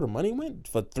board. Oh, that's where the money went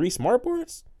for 3 smart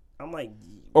boards. I'm like,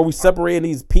 Or we separating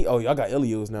these Oh, y'all got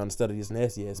Ilios now instead of these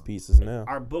nasty ass pieces now.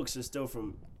 our books are still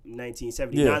from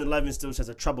 1970. Yeah. 9/11 still says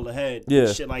a trouble ahead. Yeah.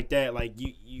 Shit like that. Like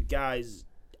you guys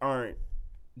aren't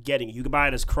getting it. You can buy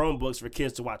us Chromebooks for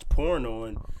kids to watch porn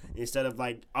on instead of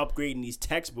like upgrading these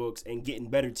textbooks and getting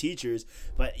better teachers.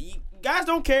 But you guys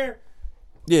don't care.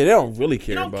 Yeah, they don't really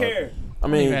care You don't about care. it. I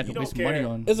mean, you had to you waste don't money care.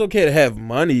 on. it's okay to have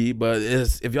money, but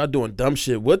if y'all doing dumb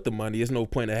shit with the money, there's no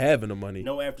point of having the money.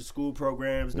 No after school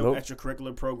programs, no Nope.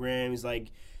 extracurricular programs. Like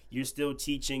You're still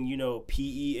teaching,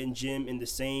 PE and gym in the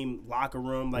same locker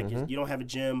room. Like, you don't have a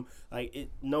gym. Like,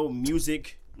 no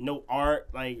music, no art.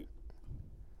 Like,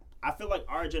 I feel like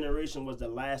our generation was the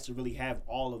last to really have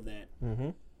all of that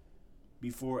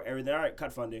before everything. All right,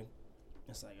 cut funding.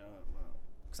 It's like, wow.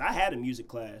 Because I had a music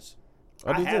class.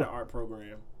 I had an art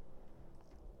program.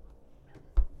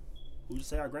 Who's to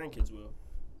say our grandkids will?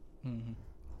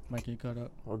 Might get cut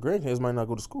up. Our grandkids might not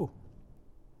go to school.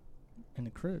 In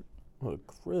the crib. Oh,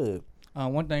 crib.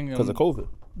 One thing. Because of COVID.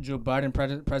 Joe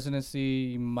Biden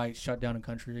presidency might shut down the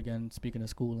country again, speaking of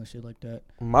school and shit like that.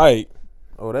 Might.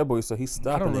 Oh, that boy said he's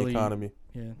stopping the economy.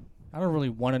 Yeah. I don't really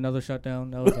want another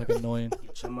shutdown. That was like annoying.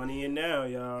 Get your money in now,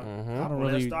 y'all. I don't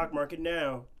really. Stock market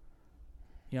now.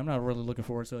 Yeah, I'm not really looking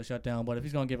forward to a shutdown, but if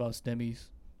he's going to give out stimmies,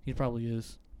 he probably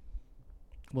is.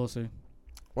 We'll see.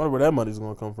 Wonder where that money's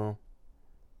going to come from.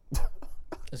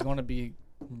 It's going to be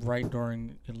right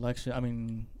during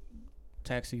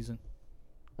tax season.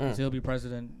 'Cause he'll be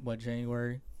president,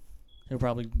 January? He'll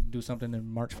probably do something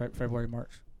in February,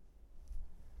 March.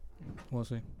 We'll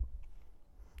see.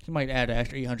 He might add an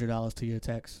extra $800 to your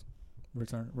tax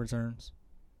returns.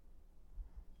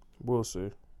 We'll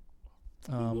see.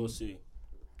 We'll see.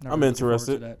 I'm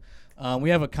interested. We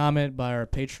have a comment by our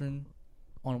patron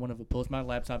on one of the posts. My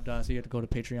laptop died, so you have to go to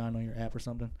Patreon on your app or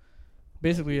something.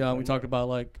 Basically, we talked about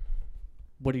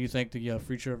what do you think the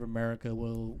future of America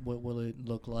will it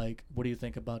look like? What do you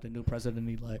think about the new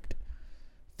president-elect?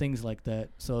 Things like that.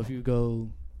 So if you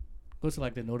go to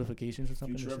the notifications or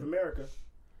something. Future of America.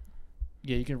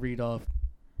 Yeah, you can read off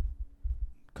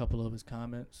a couple of his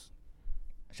comments.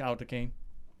 Shout out to Kane.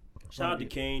 Shout out to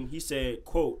Kane. He said,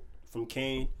 quote from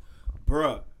Kane,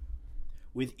 "Bruh,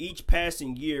 with each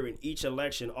passing year and each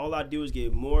election, all I do is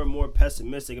get more and more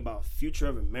pessimistic about the future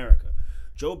of America.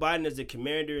 Joe Biden as the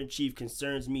commander-in-chief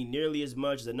concerns me nearly as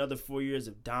much as another 4 years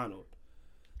of Donald.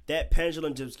 That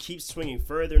pendulum just keeps swinging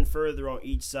further and further on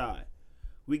each side.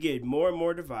 We get more and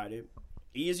more divided,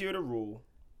 easier to rule,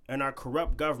 and our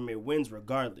corrupt government wins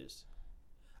regardless.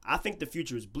 I think the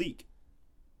future is bleak.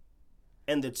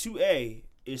 And the 2A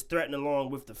is threatened along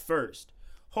with the first.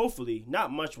 Hopefully,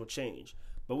 not much will change,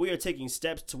 but we are taking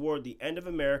steps toward the end of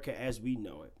America as we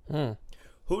know it.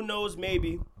 Who knows,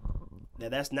 maybe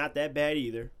that's not that bad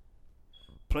either.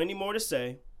 Plenty more to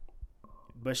say,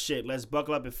 but shit, let's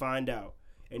buckle up and find out."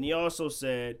 And he also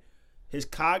said his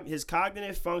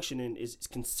cognitive functioning is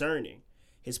concerning.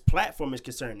 His platform is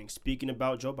concerning, speaking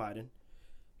about Joe Biden.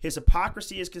 His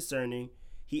hypocrisy is concerning.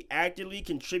 He actively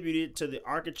contributed to the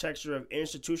architecture of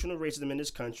institutional racism in this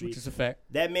country. Which is a fact.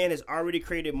 That man has already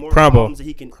created more problems than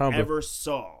he can ever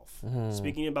solve.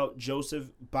 Speaking about Joseph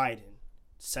Biden.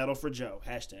 Settle for Joe.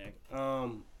 Hashtag.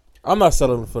 I'm not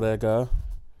settling for that guy.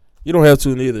 You don't have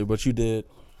to neither, but you did.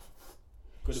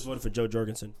 Could have voted for Joe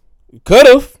Jorgensen. You could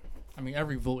have. I mean,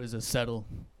 every vote is a settle,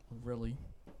 really.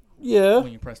 Yeah.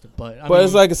 When you press the button. But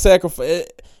it's like a sacrifice.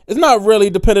 It's not really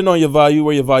depending on your value,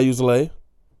 where your values lay.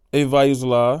 Your values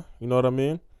lie. You know what I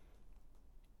mean?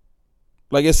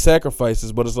 Like, it's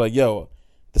sacrifices, but it's like, the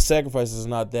sacrifice is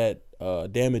not that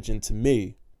damaging to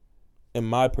me and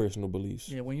my personal beliefs.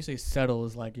 Yeah, when you say settle,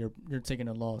 it's like you're taking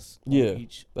a loss. Yeah,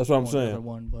 each that's what I'm saying. Other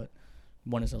one, but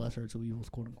one is the lesser of two evils,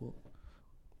 quote unquote.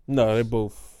 No, they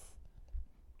both.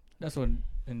 That's what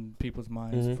in people's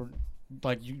minds for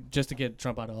just to get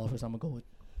Trump out of office. I'm gonna go with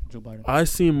Joe Biden. I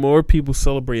see more people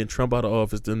celebrating Trump out of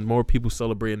office than more people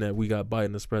celebrating that we got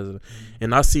Biden as president.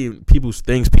 And I see people's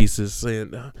things pieces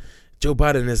saying Joe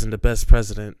Biden isn't the best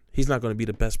president. He's not going to be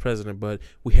the best president, but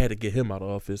we had to get him out of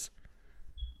office.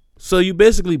 So you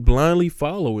basically blindly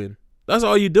following. That's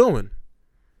all you're doing.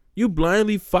 You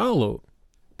blindly follow.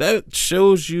 That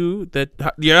shows you that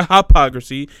your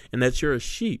hypocrisy and that you're a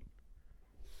sheep.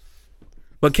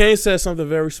 But Kane said something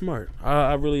very smart.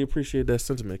 I really appreciate that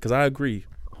sentiment because I agree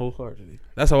wholeheartedly.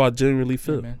 That's how I genuinely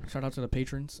feel. Yeah, man. Shout out to the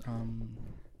patrons.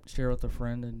 Share with a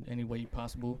friend in any way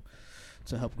possible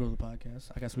to help grow the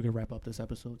podcast. I guess we could wrap up this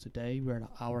episode today. We're at 1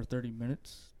 hour 30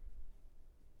 minutes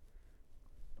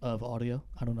of audio.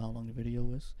 I don't know how long the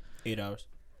video is. 8 hours.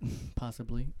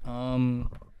 Possibly.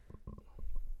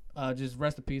 Just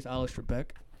rest in peace, Alex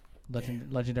Trebek,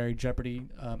 legendary Jeopardy!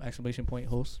 Exclamation point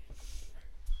host.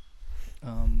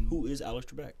 Who is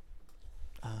Alex Trebek?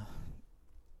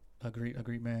 A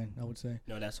great man, I would say.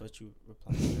 No, that's what you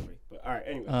replied to Jeopardy. But all right,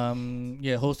 anyway.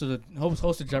 Yeah,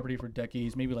 hosted Jeopardy for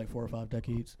decades, maybe like 4 or 5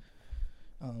 decades.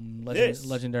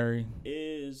 Legendary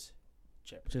is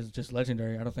Jeopardy. Just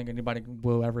legendary. I don't think anybody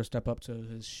will ever step up to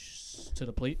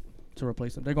the plate to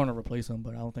replace him. They're going to replace him,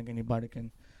 but I don't think anybody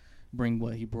can bring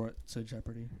what he brought to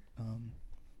Jeopardy.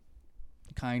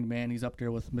 Kind man, he's up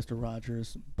there with Mr.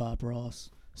 Rogers, Bob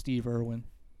Ross, Steve Irwin.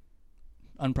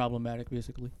 unproblematic,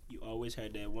 basically. You always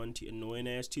had that one annoying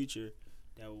ass teacher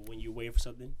that when you wait for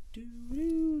something,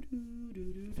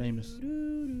 Famous.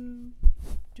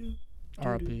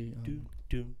 R.I.P.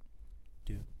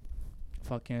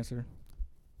 Fuck cancer.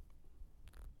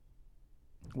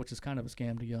 Which is kind of a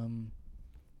scam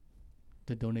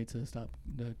to donate to stop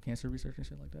the cancer research and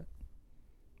shit like that.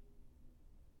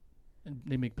 And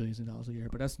they make billions of dollars a year,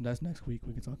 but that's next week.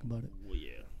 We can talk about it. Well,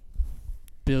 yeah.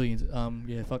 Billions.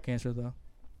 Yeah, fuck cancer though.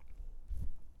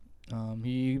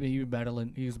 He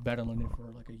was battling it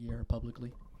for like a year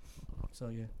publicly. So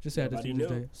yeah, just sad to see this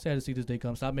day. Sad to see this day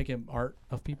come. Stop making art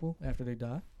of people after they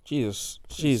die. Jesus.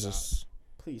 Please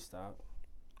stop.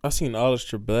 I seen Alex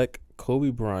Trebek, Kobe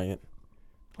Bryant,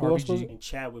 RBG. And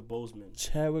Chadwick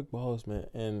Boseman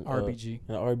and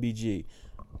RBG.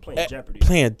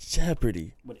 playing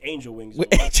Jeopardy with angel wings.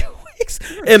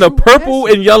 in a purple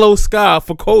and yellow sky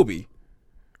for Kobe,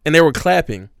 and they were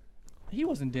clapping. He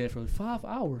wasn't dead for 5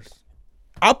 hours.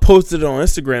 I posted it on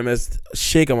Instagram as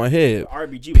shaking my head.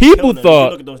 RBG. People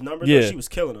thought, look at those numbers. Yeah, she was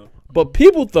killing them. But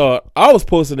people thought I was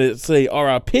posting it to say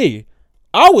R.I.P.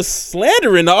 I was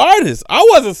slandering the artist. I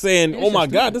wasn't saying, "Oh my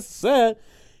God, this is sad."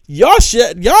 Y'all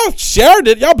shared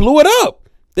it. Y'all blew it up.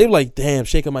 They were like, "Damn,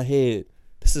 shaking my head.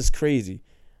 This is crazy."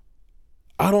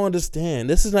 I don't understand.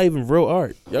 This is not even real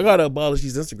art. Y'all gotta abolish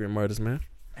these Instagram artists, man.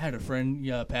 I had a friend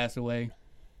pass away.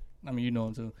 I mean, you know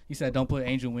him too. He said, "Don't put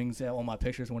angel wings on my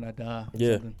pictures when I die."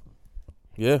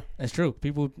 Yeah. That's true.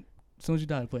 People, as soon as you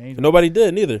die, put angel. Nobody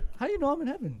did neither. How do you know I'm in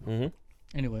heaven? Mm-hmm.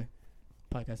 Anyway,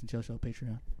 Podcast and Chill Show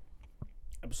Patreon.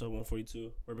 Episode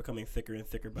 142. We're becoming thicker and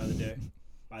thicker by the day,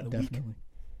 by the week. Definitely.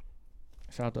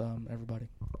 Shout out to everybody.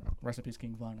 Rest in peace,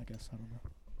 King Von. I guess I don't know.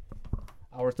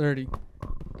 Hour 30.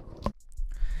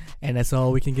 And that's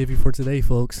all we can give you for today,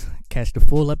 folks. Catch the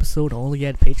full episode only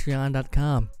at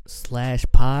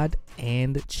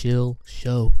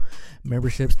patreon.com/pod-and-chill-show.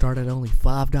 Memberships start at only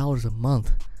 $5 a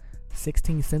month.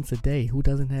 16 cents a day. Who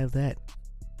doesn't have that?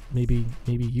 Maybe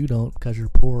you don't because you're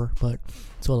poor, but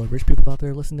to all the rich people out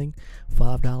there listening,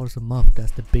 $5 a month.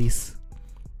 That's the base.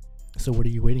 So what are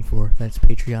you waiting for? That's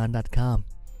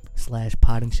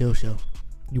patreon.com/pod-and-chill-show.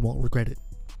 You won't regret it.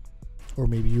 Or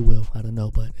maybe you will. I don't know,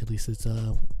 but at least it's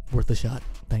worth a shot.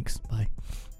 Thanks. Bye.